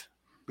 15th,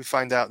 we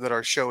find out that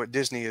our show at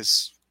Disney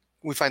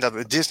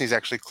that Disney's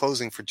actually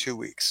closing for 2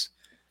 weeks.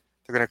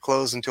 They're going to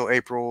close until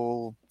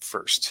April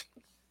 1st,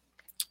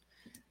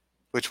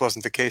 which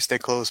wasn't the case. They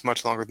closed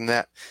much longer than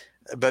that.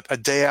 But a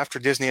day after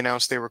Disney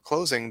announced they were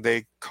closing,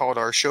 they called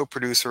our show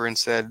producer and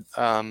said,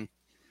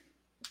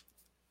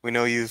 we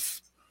know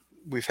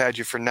we've had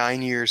you for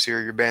 9 years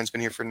here. Your band's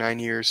been here for 9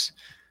 years.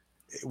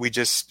 We're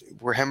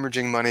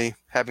hemorrhaging money,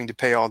 having to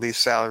pay all these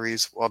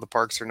salaries while the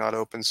parks are not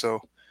open.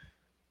 So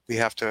we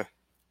have to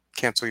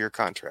cancel your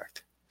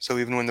contract. So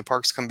even when the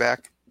parks come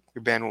back,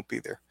 your band won't be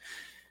there.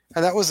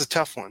 And that was a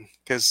tough one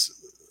because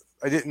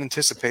I didn't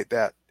anticipate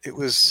that. It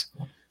was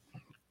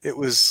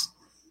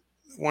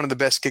one of the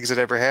best gigs I'd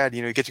ever had.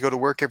 You get to go to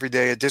work every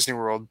day at Disney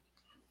World,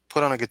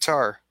 put on a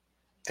guitar,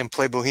 and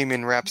play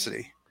Bohemian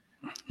Rhapsody,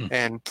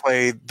 and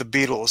play the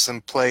Beatles,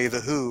 and play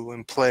the Who,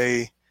 and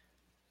play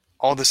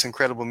all this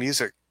incredible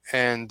music.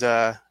 And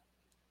that's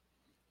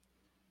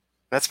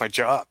my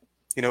job.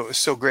 It was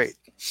so great.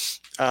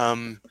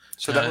 So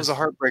that was a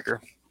heartbreaker.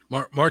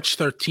 March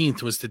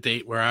 13th was the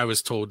date where I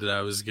was told that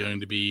I was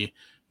going to be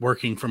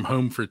working from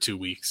home for 2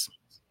 weeks.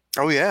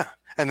 Oh yeah.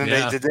 And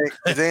then did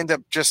they end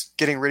up just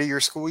getting rid of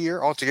your school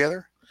year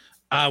altogether?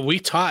 We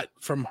taught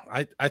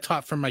I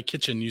taught from my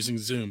kitchen using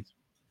Zoom.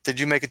 Did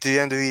you make it to the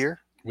end of the year?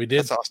 We did.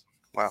 That's awesome.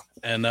 Wow.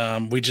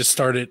 And we just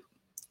started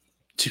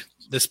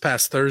this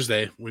past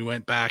Thursday. We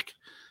went back.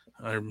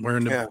 We're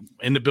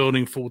in the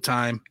building full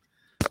time.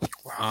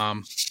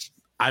 Wow.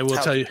 I will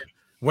tell you,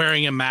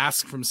 wearing a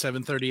mask from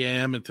 7:30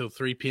 a.m. until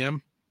 3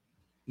 p.m.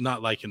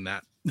 Not liking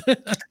that.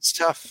 It's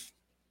tough.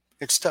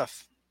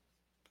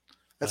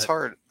 That's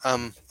hard.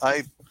 I've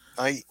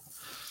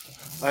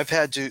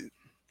had to.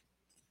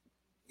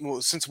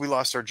 Well, since we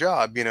lost our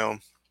job,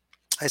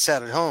 I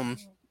sat at home,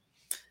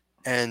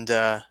 and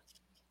a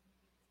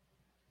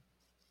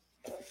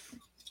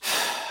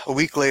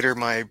week later,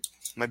 my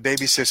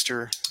baby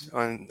sister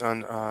on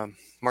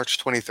March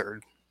 23rd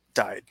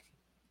died.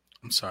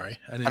 I'm sorry,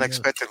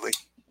 unexpectedly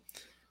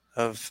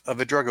of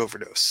a drug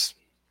overdose,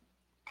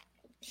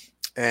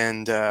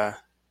 and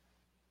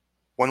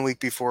 1 week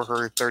before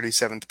her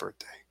 37th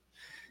birthday.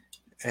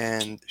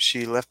 And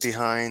she left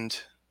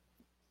behind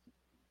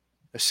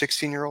a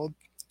 16-year-old,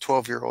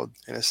 12-year-old,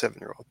 and a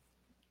 7-year-old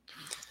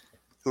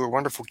who were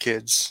wonderful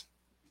kids.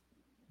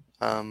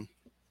 No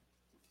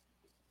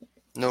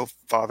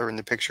father in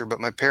the picture, but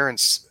my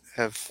parents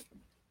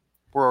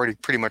were already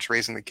pretty much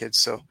raising the kids.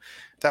 So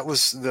that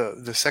was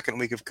the second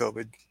week of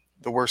COVID,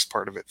 the worst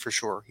part of it for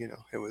sure.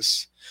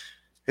 It's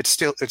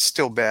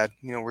still bad.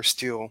 We're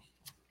still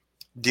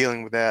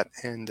dealing with that.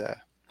 And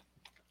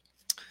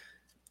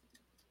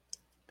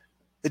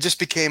it just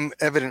became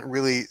evident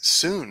really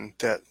soon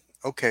that,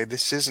 okay,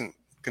 this isn't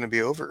going to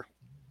be over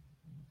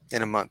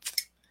in a month.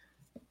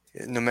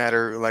 No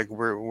matter,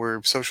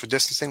 we're social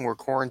distancing, we're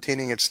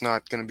quarantining, it's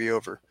not going to be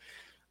over.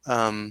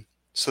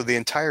 So the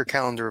entire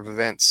calendar of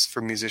events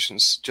for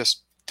musicians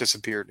just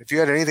disappeared. If you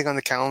had anything on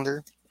the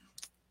calendar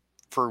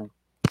for,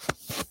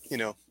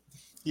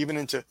 even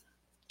into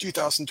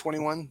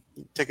 2021,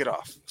 take it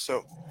off.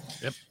 So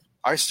yep.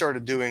 I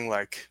started doing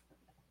what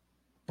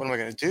am I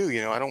going to do?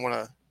 I don't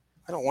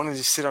want to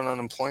just sit on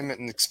unemployment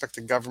and expect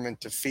the government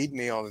to feed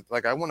me I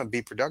want to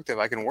be productive.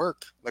 I can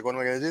work. What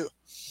am I going to do?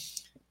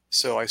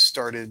 So I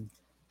started,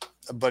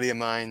 a buddy of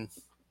mine,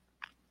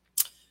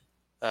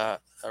 a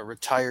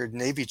retired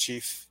Navy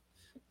chief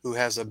who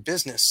has a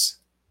business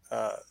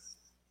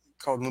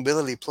called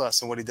Mobility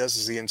Plus. And what he does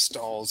is he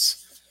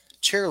installs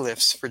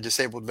chairlifts for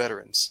disabled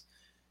veterans.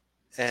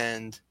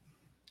 And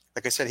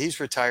like I said, he's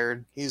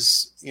retired.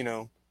 He's,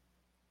 and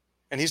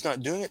he's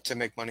not doing it to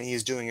make money.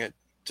 He's doing it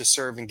to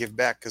serve and give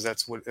back, because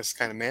that's the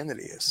kind of man that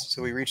he is.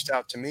 So he reached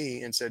out to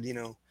me and said,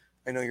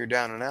 I know you're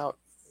down and out.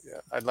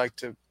 I'd like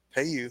to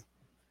pay you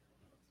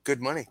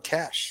good money,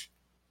 cash.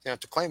 You have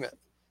to claim it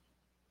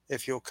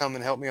if you'll come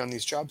and help me on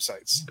these job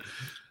sites.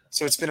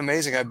 So it's been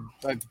amazing.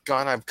 I've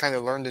kind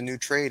of learned a new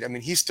trade. I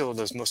mean, he still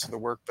does most of the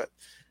work, but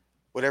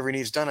whatever he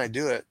needs done, I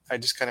do it. I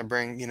just kind of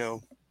bring,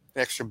 an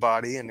extra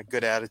body and a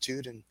good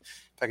attitude. And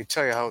if I could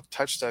tell you how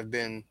touched I've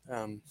been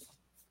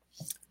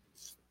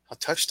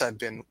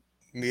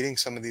meeting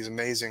some of these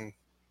amazing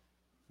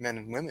men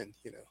and women.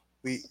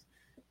 We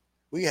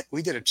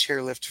did a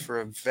chairlift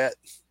for a vet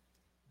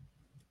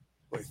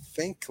who I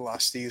think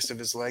lost the use of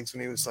his legs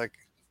when he was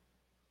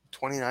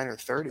 29 or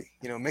 30.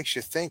 It makes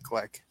you think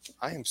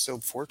I am so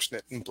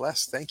fortunate and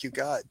blessed. Thank you,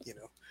 God.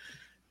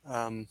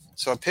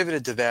 So I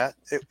pivoted to that,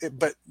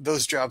 but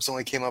those jobs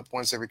only came up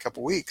once every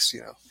couple of weeks.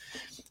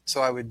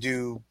 So I would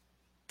do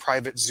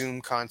private Zoom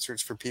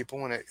concerts for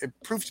people, and it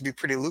proved to be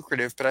pretty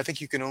lucrative. But I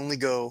think you can only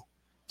go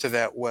to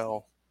that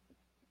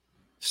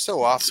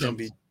so often.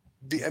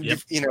 Yep.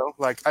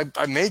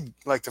 I made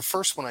the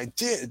first one I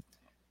did.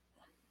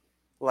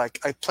 I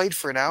played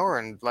for an hour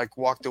and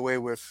walked away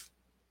with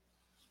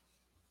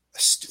a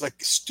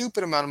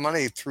stupid amount of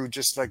money through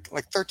just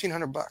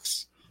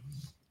 $1,300.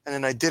 And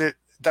then I did it.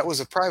 That was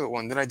a private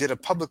one. Then I did a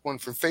public one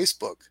for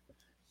Facebook,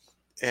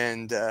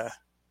 and I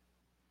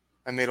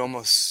made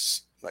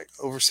almost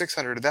over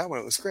 600 of that one.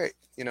 It was great,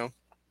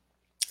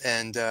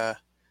 and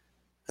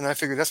I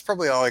figured that's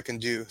probably all I can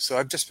do. So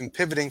I've just been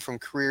pivoting from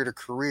career to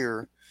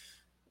career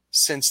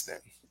since then.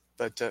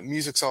 But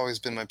music's always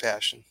been my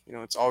passion.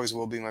 It's always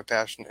will be my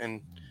passion,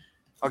 and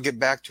I'll get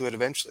back to it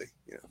eventually.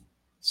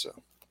 So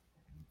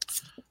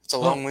it's a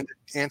long-winded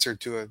answer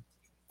to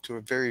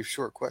a very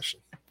short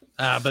question.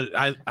 But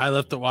I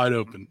left it wide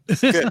open.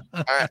 Good.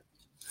 All right.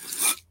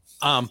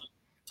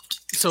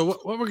 So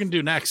what we're gonna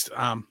do next?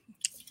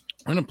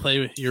 I'm going to play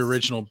with your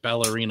original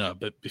Ballerina,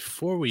 but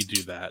before we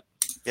do that,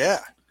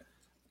 Yeah.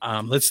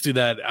 let's do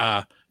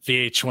that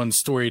VH1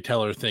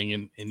 storyteller thing,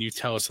 and you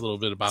tell us a little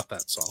bit about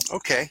that song.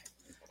 Okay.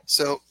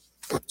 So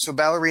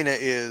Ballerina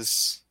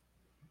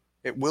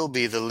will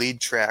be the lead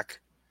track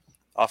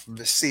off of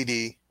the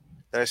CD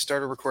that I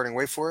started recording.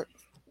 Wait for it.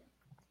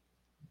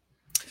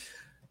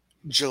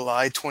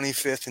 July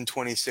 25th and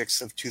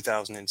 26th of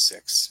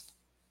 2006.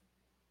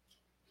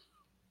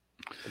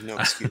 No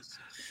excuse.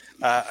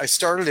 I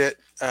started it.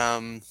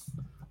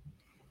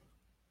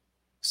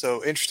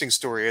 So interesting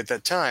story. At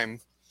that time,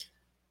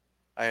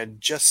 I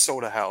had just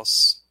sold a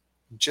house,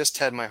 just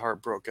had my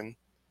heart broken,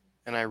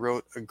 and I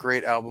wrote a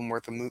great album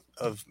worth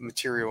of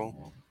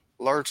material,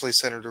 largely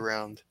centered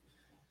around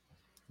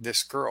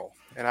this girl.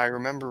 And I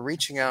remember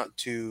reaching out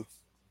to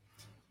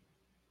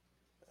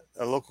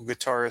a local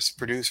guitarist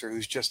producer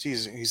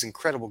he's an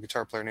incredible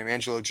guitar player named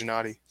Angelo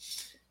Giannotti.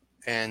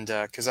 And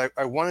because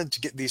I wanted to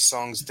get these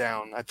songs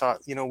down, I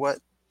thought, you know what?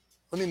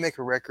 Let me make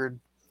a record.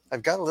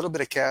 I've got a little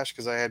bit of cash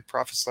because I had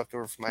profits left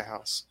over from my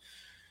house.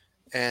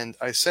 And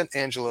I sent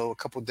Angelo a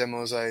couple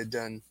demos I had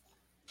done.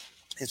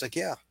 He's like,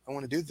 yeah, I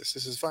want to do this.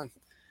 This is fun.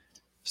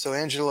 So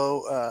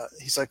Angelo,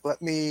 he's like,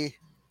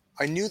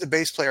 I knew the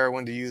bass player I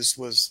wanted to use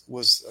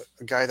was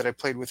a guy that I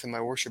played with in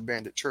my worship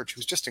band at church. He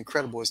was just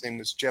incredible. His name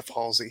was Jeff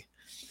Halsey.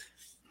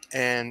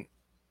 And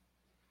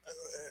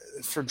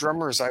for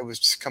drummers, I was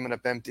just coming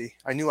up empty.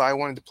 I knew I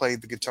wanted to play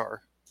the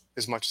guitar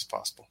as much as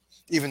possible,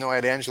 even though I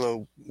had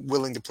Angelo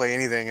willing to play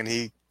anything and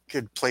he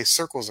could play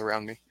circles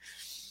around me.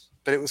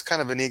 But it was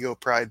kind of an ego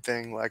pride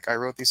thing. Like, I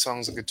wrote these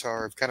songs on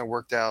guitar. I've kind of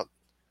worked out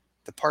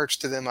the parts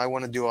to them. I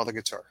want to do all the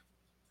guitar.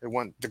 I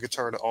want the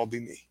guitar to all be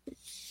me.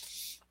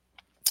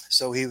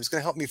 So he was going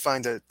to help me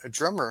find a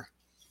drummer.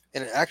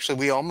 And actually,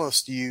 we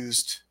almost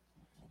used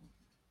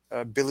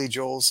Billy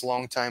Joel's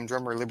longtime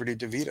drummer, Liberty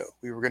DeVito.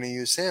 We were going to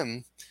use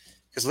him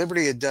because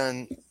Liberty had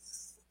done,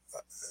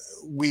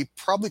 we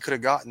probably could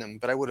have gotten him,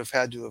 but I would have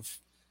had to have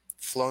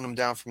flown him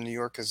down from New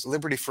York because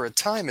Liberty for a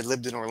time had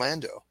lived in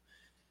Orlando.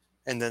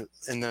 And then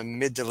in the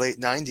mid to late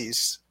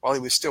 90s, while he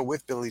was still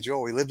with Billy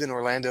Joel, he lived in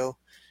Orlando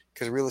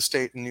because real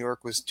estate in New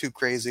York was too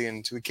crazy.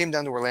 And so we came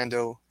down to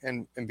Orlando.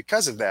 And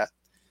because of that,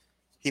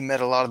 he met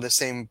a lot of the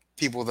same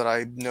people that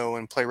I know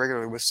and play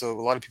regularly with. So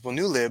a lot of people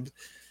knew Lib.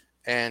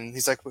 And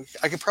he's like, well,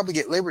 I could probably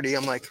get Liberty.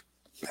 I'm like,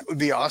 that would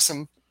be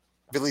awesome.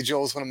 Billy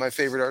Joel is one of my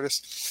favorite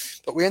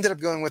artists. But we ended up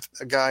going with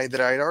a guy that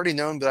I had already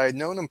known, but I had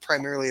known him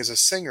primarily as a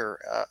singer,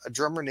 a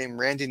drummer named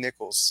Randy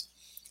Nichols,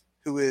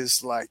 who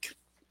is like,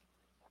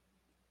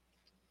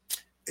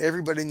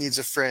 everybody needs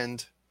a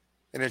friend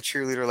and a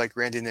cheerleader like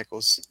Randy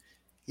Nichols.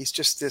 He's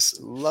just this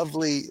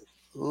lovely,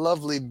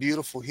 lovely,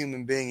 beautiful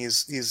human being.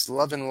 He's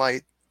love and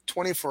light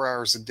 24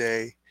 hours a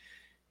day.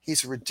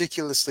 He's a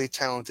ridiculously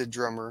talented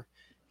drummer.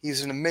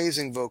 He's an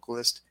amazing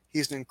vocalist.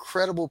 He's an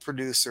incredible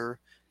producer.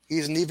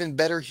 He's an even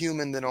better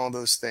human than all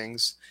those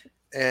things.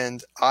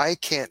 And I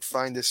can't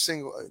find a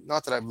single,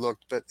 not that I've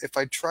looked, but if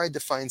I tried to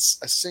find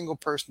a single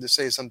person to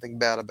say something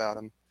bad about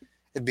him,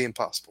 it'd be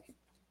impossible.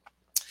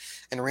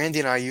 And Randy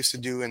and I used to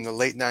do, in the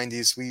late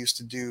 90s, we used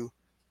to do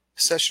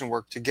session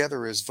work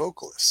together as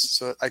vocalists.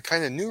 So I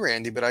kind of knew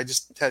Randy, but I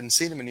just hadn't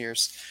seen him in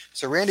years.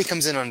 So Randy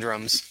comes in on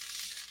drums,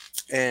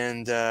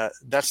 and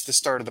that's the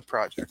start of the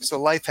project. So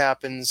life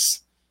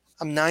happens.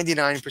 I'm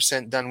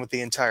 99% done with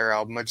the entire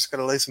album. I just got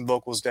to lay some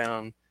vocals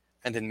down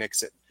and then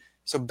mix it.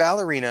 So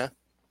Ballerina,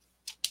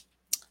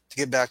 to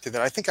get back to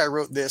that, I think I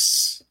wrote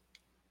this.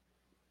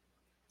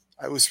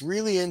 I was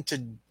really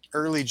into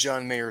early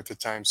John Mayer at the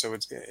time, so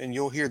and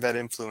you'll hear that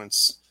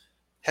influence.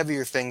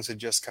 Heavier Things had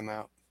just come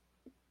out.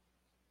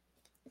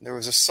 There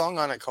was a song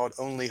on it called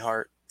Only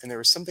Heart, and there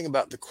was something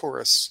about the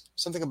chorus,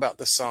 something about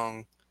the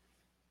song.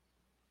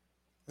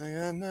 I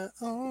got my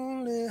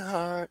only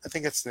heart. I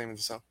think that's the name of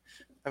the song.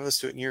 I haven't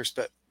listened to it in years,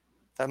 but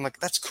I'm like,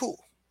 that's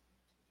cool.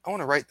 I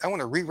want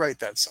to rewrite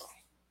that song,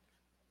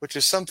 which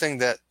is something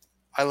that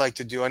I like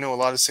to do. I know a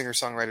lot of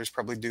singer-songwriters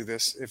probably do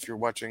this. If you're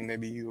watching,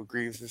 maybe you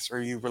agree with this or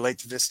you relate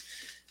to this.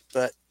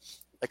 But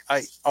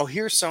like I'll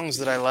hear songs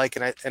that I like,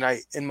 and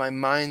I in my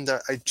mind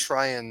I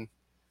try and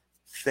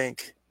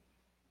think,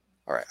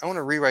 all right, I want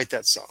to rewrite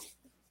that song.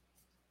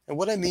 And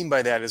what I mean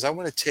by that is I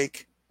want to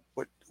take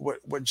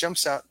what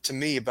jumps out to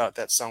me about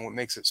that song, what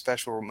makes it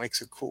special, what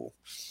makes it cool.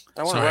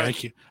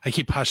 Sorry, I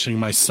keep hushing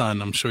my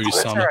son. I'm sure you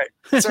saw me.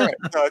 It's all right.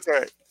 No, it's all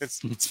right.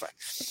 It's fine.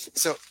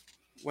 So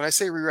when I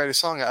say rewrite a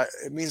song,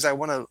 it means I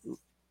want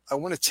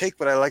to take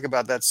what I like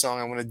about that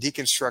song. I want to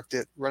deconstruct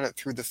it, run it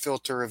through the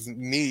filter of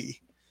me,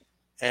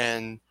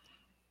 and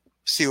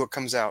see what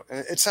comes out.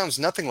 And it sounds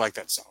nothing like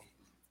that song.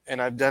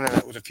 And I've done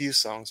it with a few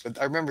songs, but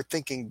I remember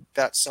thinking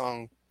that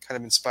song kind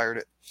of inspired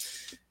it.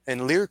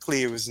 And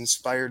lyrically, it was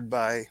inspired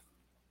by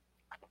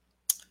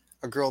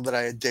a girl that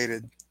I had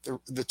dated.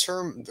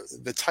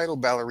 The title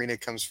Ballerina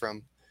comes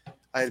from,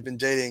 I had been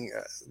dating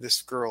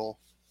this girl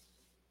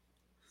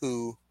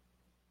who,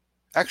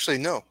 actually,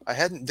 no, I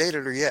hadn't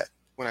dated her yet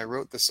when I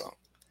wrote the song.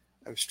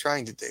 I was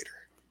trying to date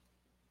her.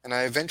 And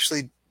I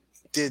eventually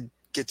did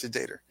get to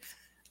date her.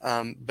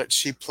 But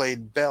she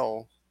played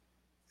Belle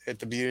at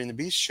the Beauty and the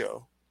Beast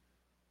show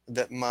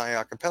that my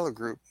a cappella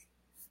group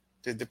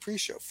did the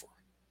pre-show for.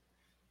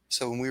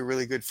 So when we were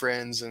really good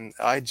friends, and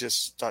I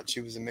just thought she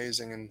was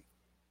amazing,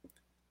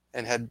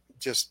 and had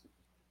just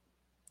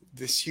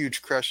this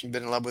huge crush and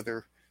been in love with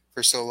her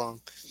for so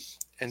long.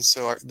 And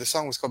so the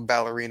song was called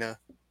Ballerina.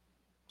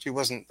 She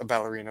wasn't a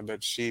ballerina,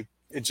 but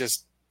it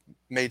just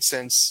made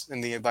sense in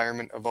the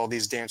environment of all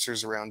these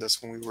dancers around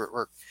us when we were at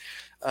work.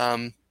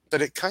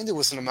 But it kind of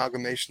was an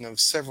amalgamation of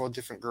several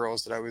different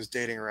girls that I was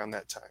dating around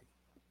that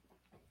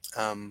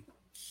time.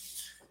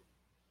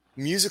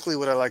 Musically,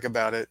 what I like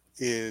about it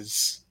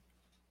is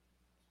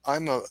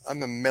I'm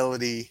a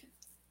melody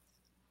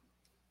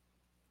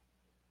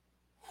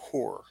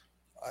whore.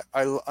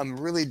 I'm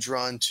really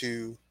drawn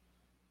to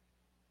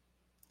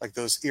like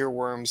those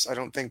earworms. I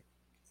don't think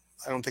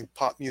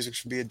pop music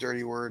should be a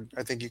dirty word.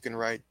 I think you can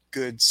write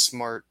good,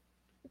 smart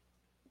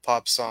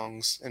pop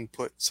songs and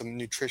put some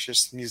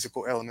nutritious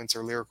musical elements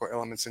or lyrical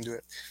elements into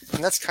it.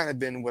 And that's kind of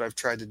been what I've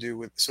tried to do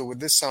with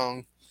this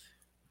song.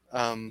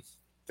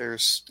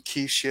 There's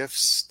key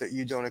shifts that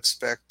you don't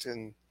expect,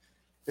 and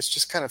it's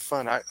just kind of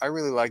fun. I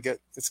really like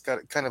it. It's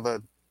got kind of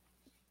a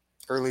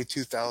early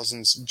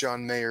 2000s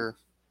John Mayer,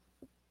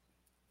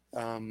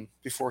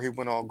 before he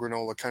went all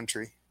granola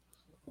country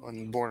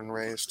on Born and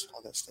Raised,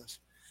 all that stuff.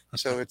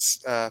 So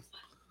it's,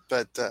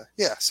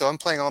 yeah, so I'm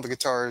playing all the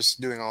guitars,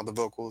 doing all the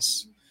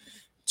vocals.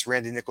 It's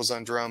Randy Nichols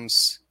on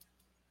drums,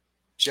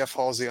 Jeff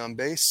Halsey on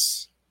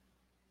bass,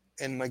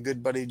 and my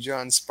good buddy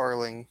John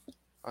Sparling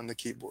on the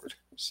keyboard.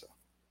 So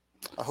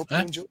I hope you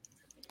enjoy.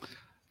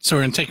 So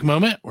we're going to take a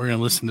moment. We're going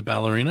to listen to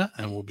Ballerina,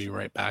 and we'll be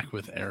right back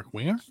with Eric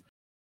Winger.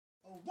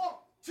 1,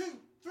 2,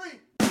 3.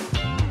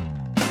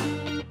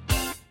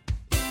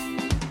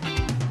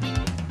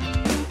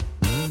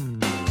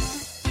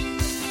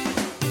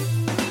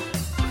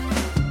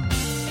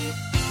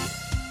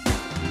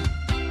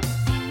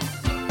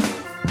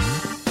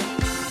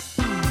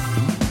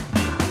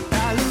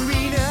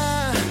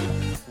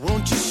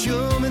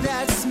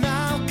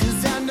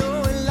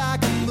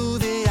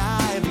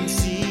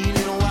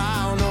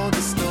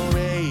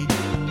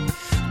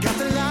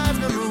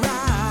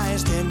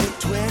 Memorized, and the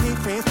 20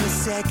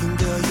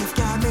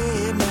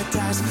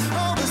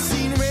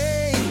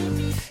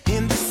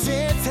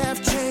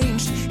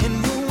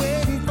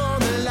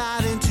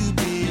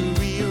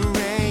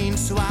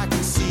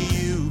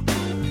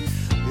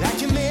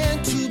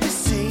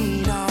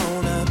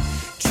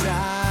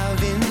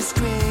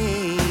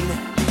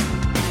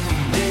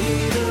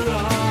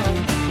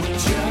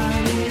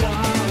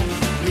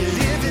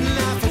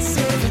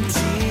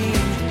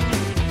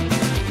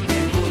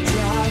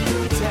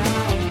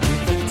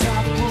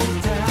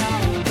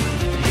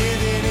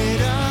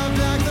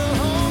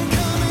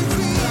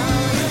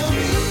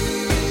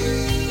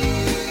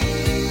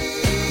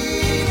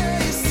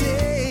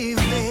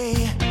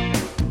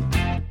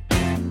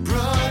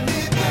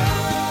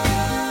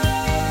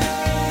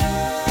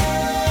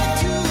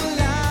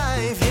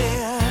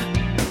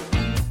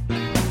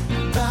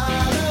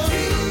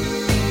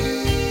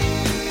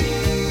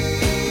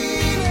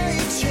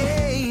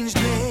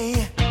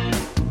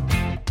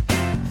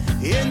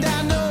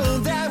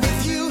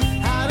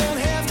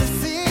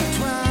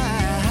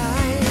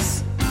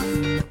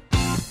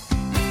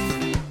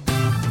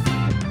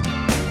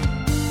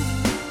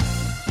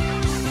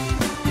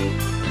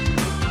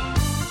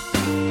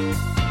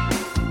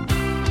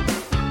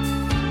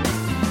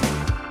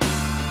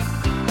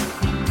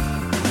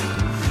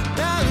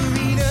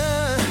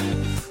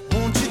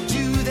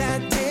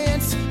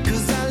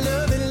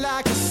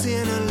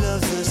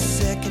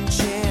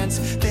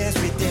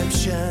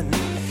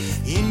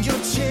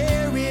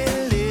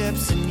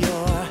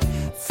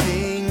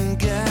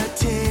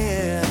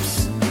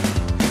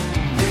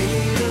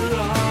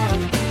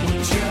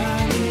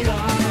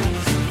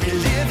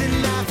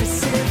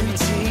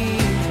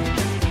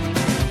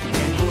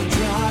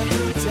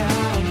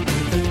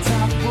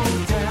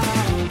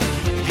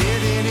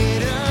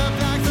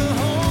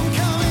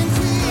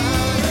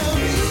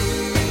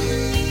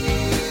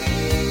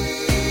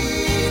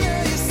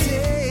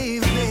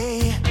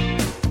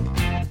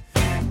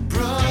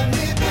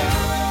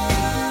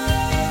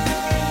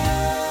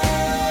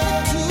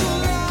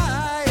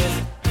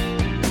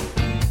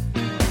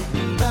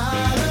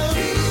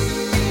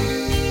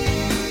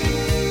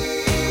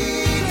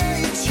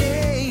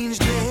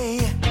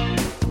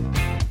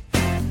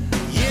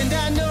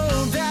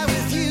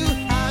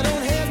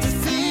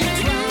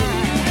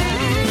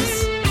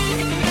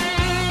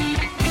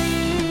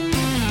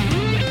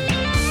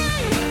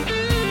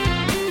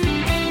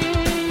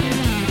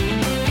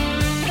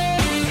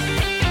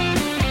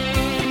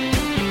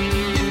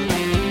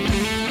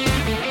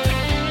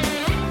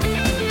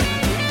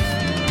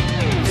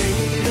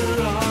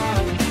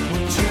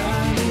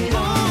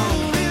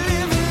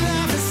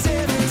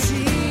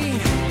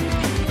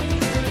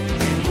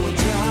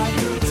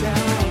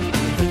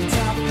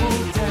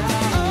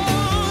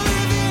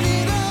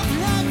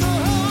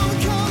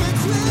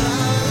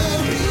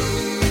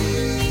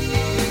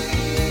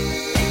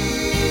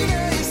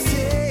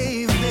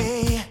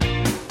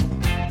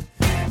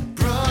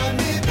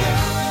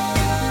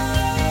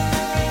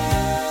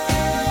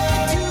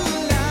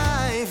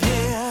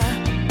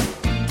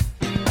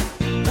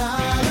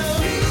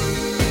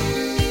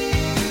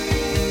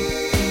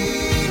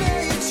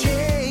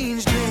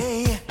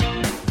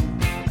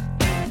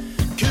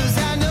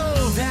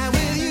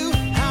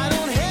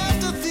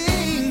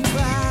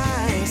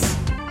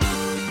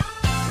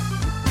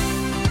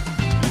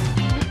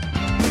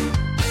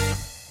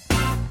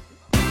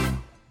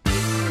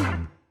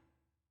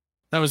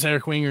 That was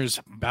Eric Winger's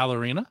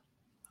Ballerina.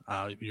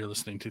 You're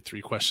listening to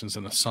 3 Questions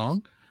and a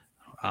Song.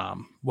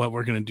 What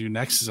we're going to do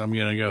next is I'm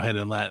going to go ahead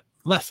and let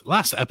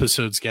last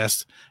episode's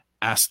guest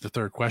ask the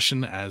 3rd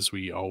question, as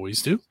we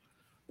always do.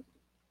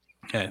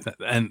 Okay,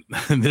 and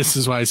this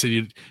is why I said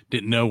you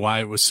didn't know why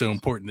it was so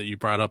important that you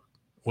brought up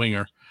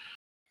Winger.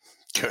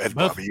 Go ahead,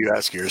 Bobby. You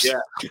ask yours. Yeah.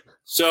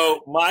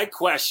 So my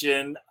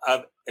question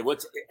of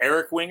what's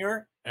Eric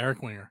Winger?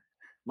 Eric Winger.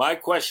 My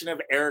question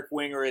of Eric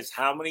Winger is,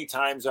 how many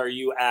times are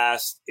you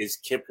asked, is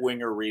Kip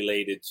Winger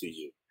related to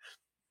you?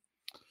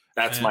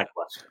 That's my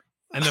question.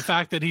 And the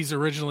fact that he's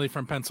originally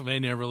from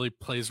Pennsylvania really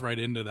plays right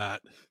into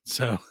that.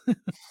 So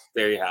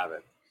there you have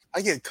it.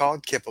 I get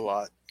called Kip a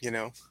lot,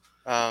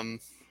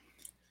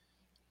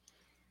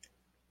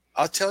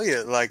 I'll tell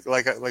you, like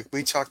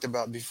we talked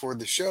about before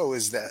the show,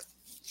 is that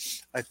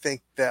I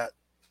think that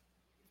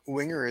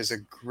Winger is a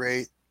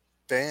great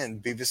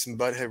band. Beavis and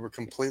Butthead were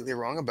completely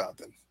wrong about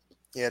them.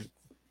 You had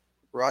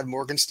Rod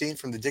Morgenstein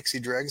from the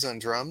Dixie Dregs on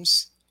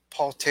drums,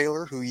 Paul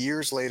Taylor, who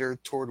years later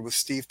toured with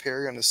Steve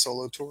Perry on a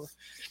solo tour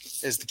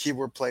as the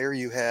keyboard player.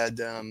 You had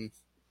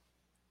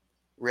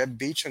Reb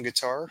Beach on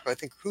guitar. I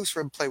think, who's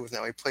Reb play with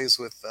now? He plays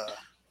with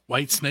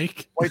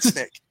Whitesnake.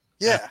 Whitesnake,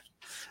 yeah.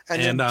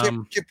 And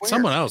then Kip Winger.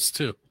 Someone else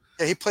too.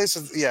 Yeah, he plays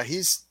with,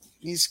 he's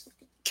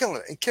killing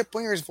it. And Kip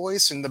Winger's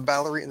voice and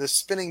the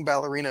spinning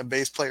ballerina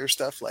bass player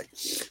stuff, like,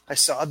 I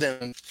saw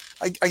them.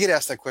 I get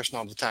asked that question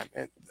all the time.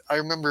 And I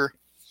remember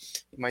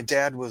it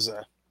was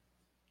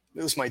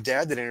my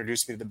dad that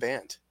introduced me to the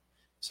band.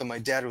 So my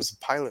dad was a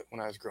pilot when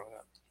I was growing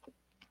up.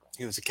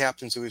 He was a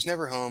captain, so he was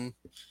never home.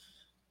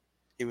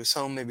 He was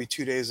home maybe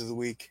 2 days of the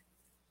week.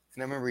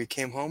 And I remember he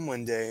came home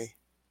one day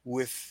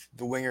with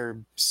the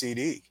Winger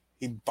CD.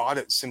 He bought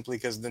it simply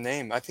because of the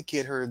name. I think he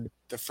had heard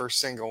the first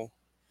single,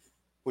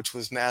 which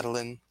was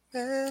Madeline.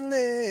 I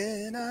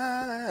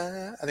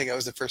think that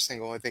was the first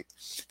single. I think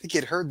he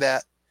had heard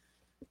that,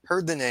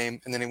 heard the name,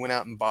 and then he went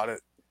out and bought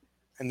it.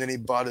 And then he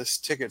bought us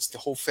tickets, the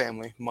whole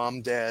family,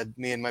 mom, dad,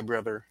 me, and my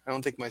brother. I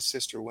don't think my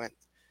sister went,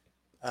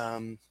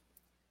 to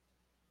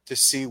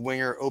see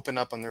Winger open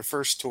up on their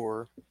first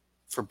tour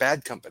for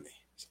Bad Company.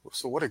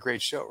 So what a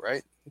great show,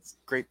 right? It's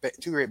great,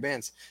 2 great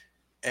bands.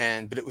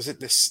 But it was at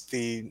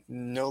the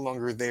no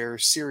longer there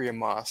Syria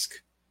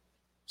Mosque.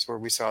 That's where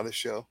we saw the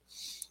show.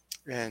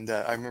 And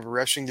I remember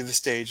rushing to the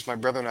stage. My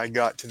brother and I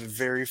got to the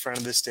very front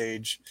of the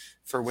stage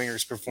for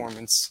Winger's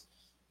performance.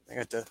 I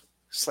got to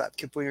slap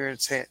Kip Winger in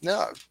his hand.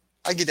 No,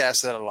 I get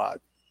asked that a lot.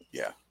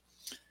 Yeah.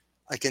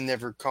 I can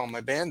never call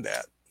my band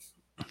that.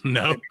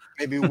 No.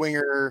 Maybe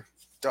Winger ...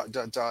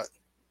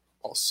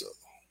 also.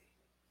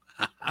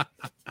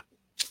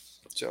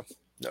 So,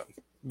 no.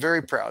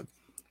 Very proud.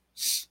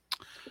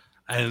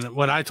 And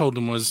what I told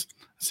him was,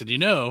 I said,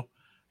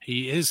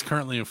 he is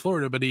currently in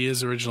Florida, but he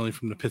is originally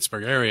from the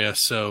Pittsburgh area.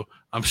 So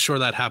I'm sure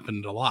that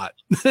happened a lot.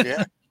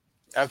 Yeah,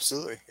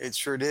 absolutely. It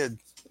sure did.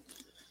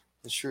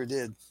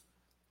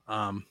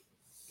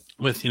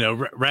 With,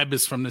 Reb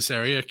is from this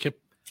area. Kip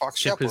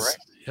Chapel, is, right?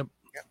 Yep.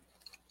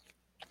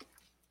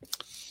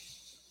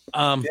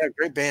 Yeah,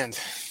 great band.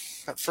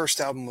 That first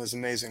album was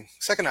amazing.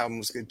 Second album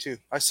was good too.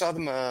 I saw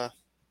them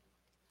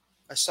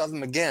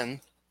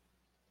again.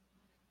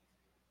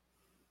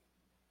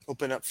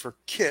 Open up for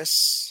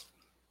Kiss.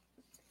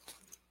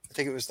 I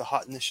think it was the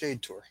Hot in the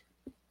Shade tour.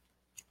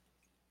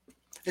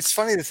 It's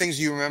funny the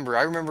things you remember.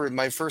 I remember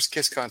my first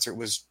Kiss concert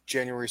was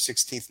January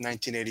 16th,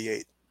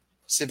 1988.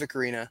 Civic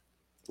Arena,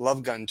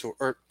 Love Gun tour,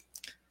 or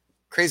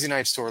Crazy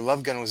Nights tour.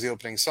 Love Gun was the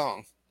opening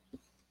song.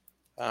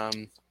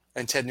 And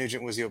Ted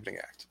Nugent was the opening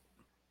act.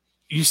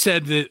 You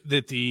said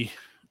that the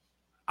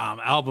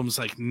album's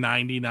like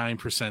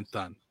 99%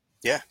 done.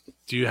 Yeah.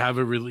 Do you have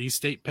a release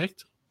date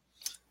picked?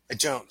 I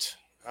don't.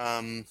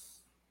 I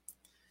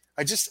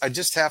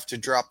just have to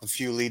drop a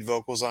few lead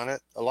vocals on it.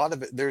 A lot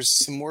of it, there's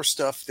some more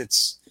stuff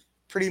that's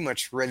pretty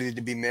much ready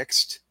to be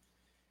mixed.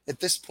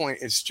 At this point,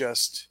 it's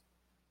just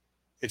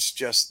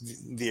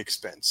the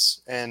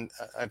expense. And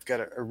I've got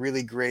a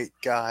really great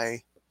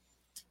guy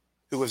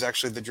who was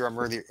actually the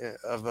drummer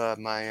of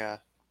my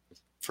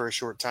for a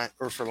short time,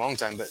 or for a long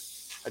time, but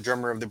a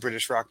drummer of the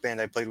British rock band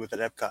I played with at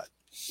Epcot.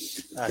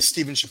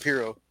 Stephen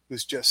Shapiro,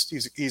 who's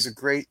he's a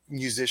great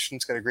musician.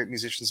 He's got a great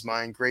musician's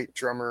mind, great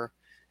drummer,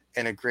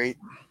 and a great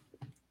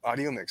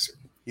audio mixer.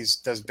 He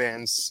does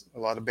a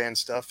lot of band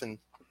stuff, and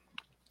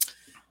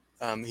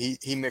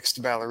he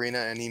mixed Ballerina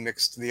and he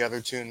mixed the other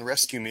tune,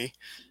 Rescue Me,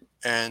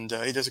 and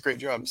he does a great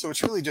job. So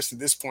it's really just at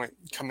this point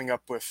coming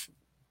up with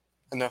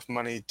enough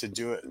money to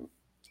do it,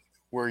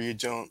 where you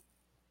don't,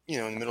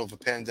 in the middle of a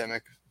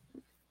pandemic,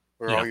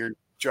 where all your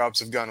jobs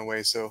have gone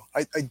away. So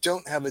I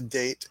don't have a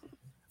date.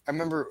 I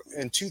remember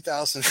in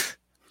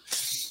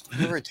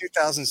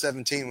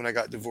 2017 when I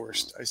got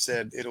divorced, I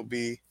said this will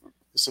be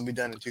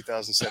done in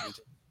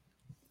 2017.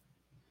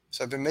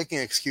 So I've been making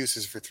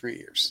excuses for 3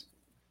 years.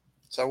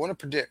 So I want to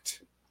predict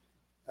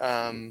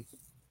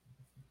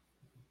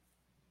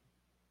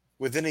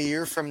within a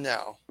year from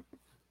now,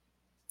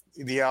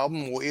 the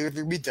album will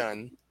either be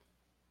done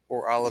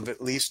or I'll have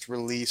at least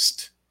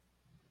released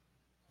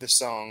the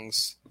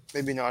songs,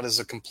 maybe not as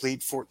a complete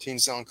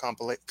 14-song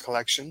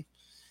collection,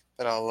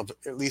 but I'll have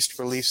at least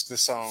released the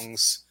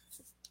songs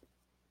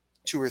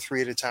 2 or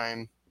 3 at a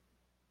time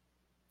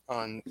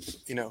on,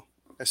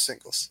 as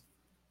singles.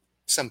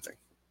 Something.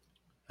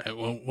 All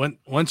right, well,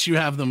 once you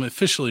have them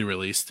officially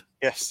released,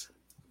 Yes.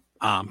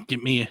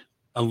 Give me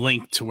a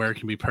link to where it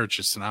can be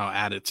purchased, and I'll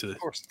add it to, Of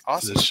course. to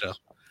Awesome. this show.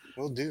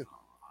 Will do.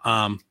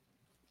 I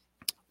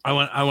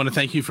want to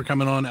thank you for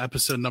coming on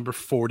episode number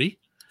 40.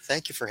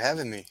 Thank you for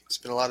having me. It's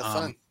been a lot of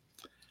fun.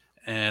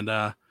 And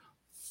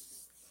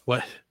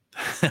what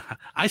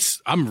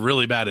I'm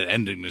really bad at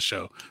ending the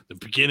show. The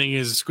beginning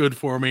is good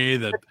for me.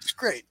 It's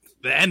great.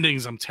 The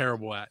endings I'm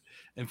terrible at.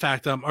 In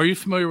fact, are you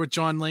familiar with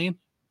John Lane?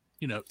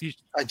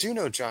 I do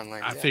know John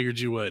Lane. I figured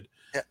you would.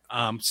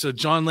 Yeah. So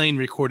John Lane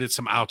recorded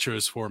some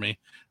outros for me.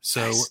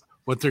 So Nice.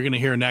 what they're going to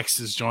hear next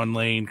is John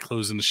Lane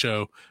closing the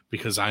show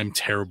because I'm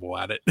terrible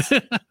at it.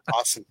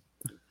 Awesome.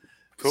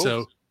 Cool. So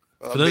Well,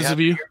 for I'll be those of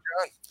happy you, to hear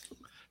John.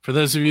 for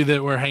those of you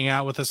that were hanging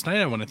out with us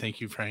tonight, I want to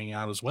thank you for hanging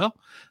out as well.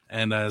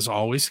 And as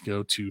always,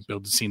 go to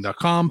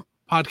buildthescene.com,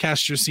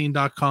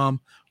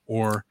 podcastyourscene.com,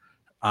 or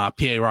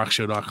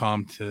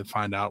PARockShow.com to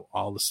find out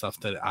all the stuff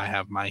that I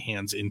have my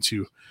hands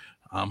into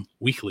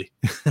weekly.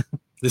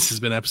 This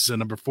has been episode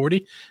number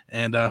 40,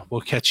 and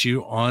we'll catch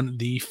you on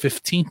the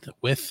 15th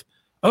with.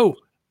 Oh,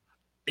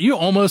 you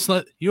almost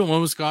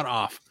got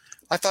off.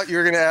 I thought you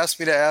were going to ask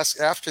me to ask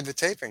after the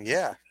taping.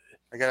 Yeah.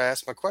 I got to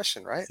ask my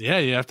question, right? Yeah,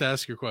 you have to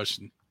ask your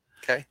question.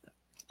 Okay.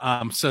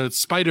 So it's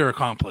Spider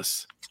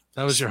Accomplice.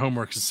 That was your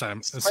homework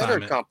Spider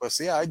assignment. Accomplice.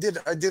 Yeah, I did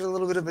a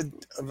little bit of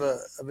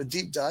a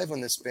deep dive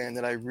on this band,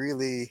 and I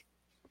really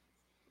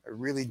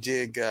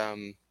dig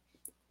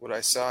what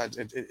I saw.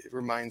 It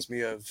reminds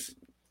me of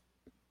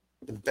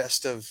the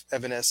best of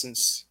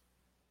Evanescence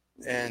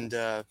and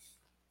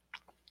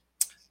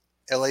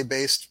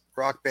LA-based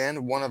rock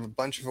band, won a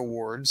bunch of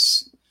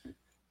awards.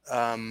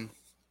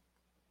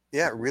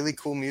 Yeah, really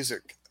cool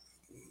music.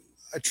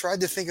 I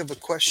tried to think of a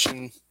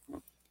question,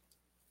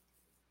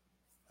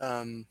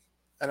 and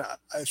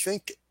I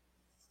think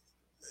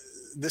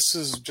this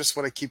is just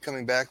what I keep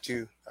coming back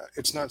to.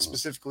 It's not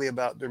specifically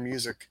about their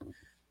music,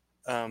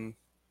 but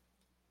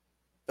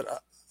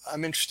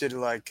I'm interested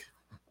in like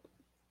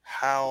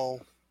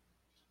how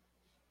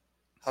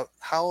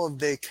have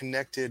they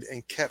connected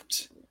and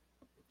kept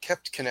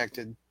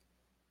connected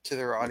to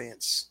their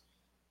audience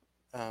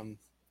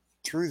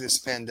through this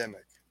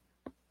pandemic?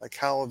 Like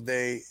how have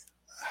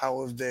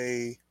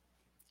they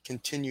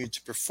continued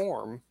to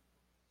perform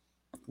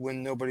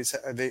when nobody's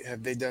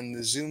have they done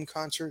the Zoom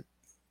concert?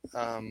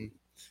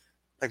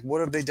 Like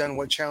what have they done?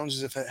 What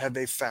challenges have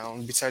they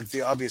found besides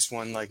the obvious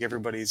one, like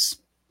everybody's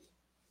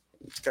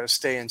got to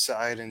stay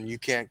inside and you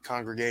can't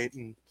congregate,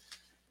 and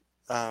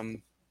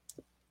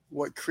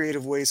what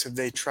creative ways have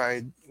they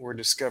tried or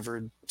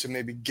discovered to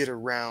maybe get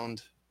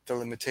around the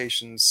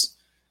limitations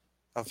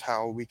of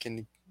how we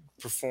can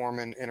perform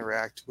and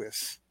interact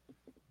with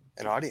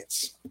an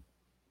audience?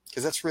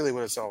 Because that's really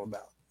what it's all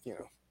about,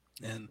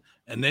 And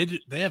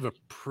they have a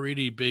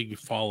pretty big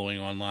following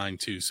online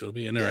too, so it'll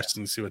be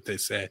interesting to see what they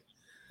say.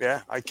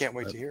 Yeah, I can't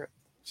wait to hear it.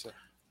 So,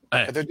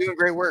 Hey. but they're doing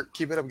great work.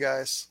 Keep it up,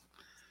 guys.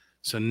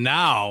 So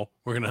now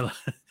we're gonna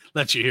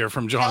let you hear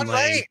from John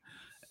Lane,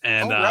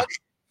 and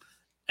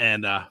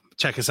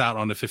check us out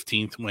on the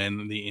 15th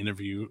when the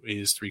interview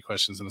is 3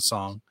 questions and a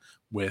song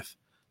with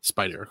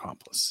Spider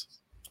Accomplice.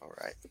 All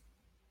right.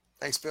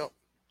 Thanks, Bill.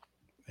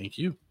 Thank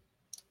you.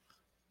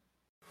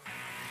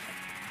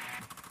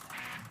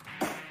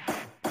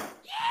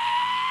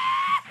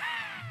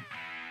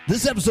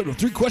 This episode of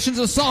 3 Questions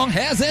and a Song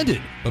has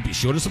ended, but be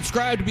sure to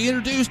subscribe to be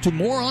introduced to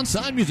more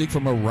on-side music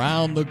from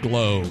around the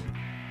globe.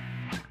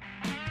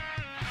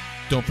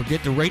 Don't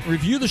forget to rate and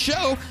review the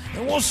show,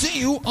 and we'll see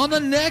you on the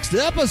next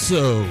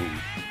episode.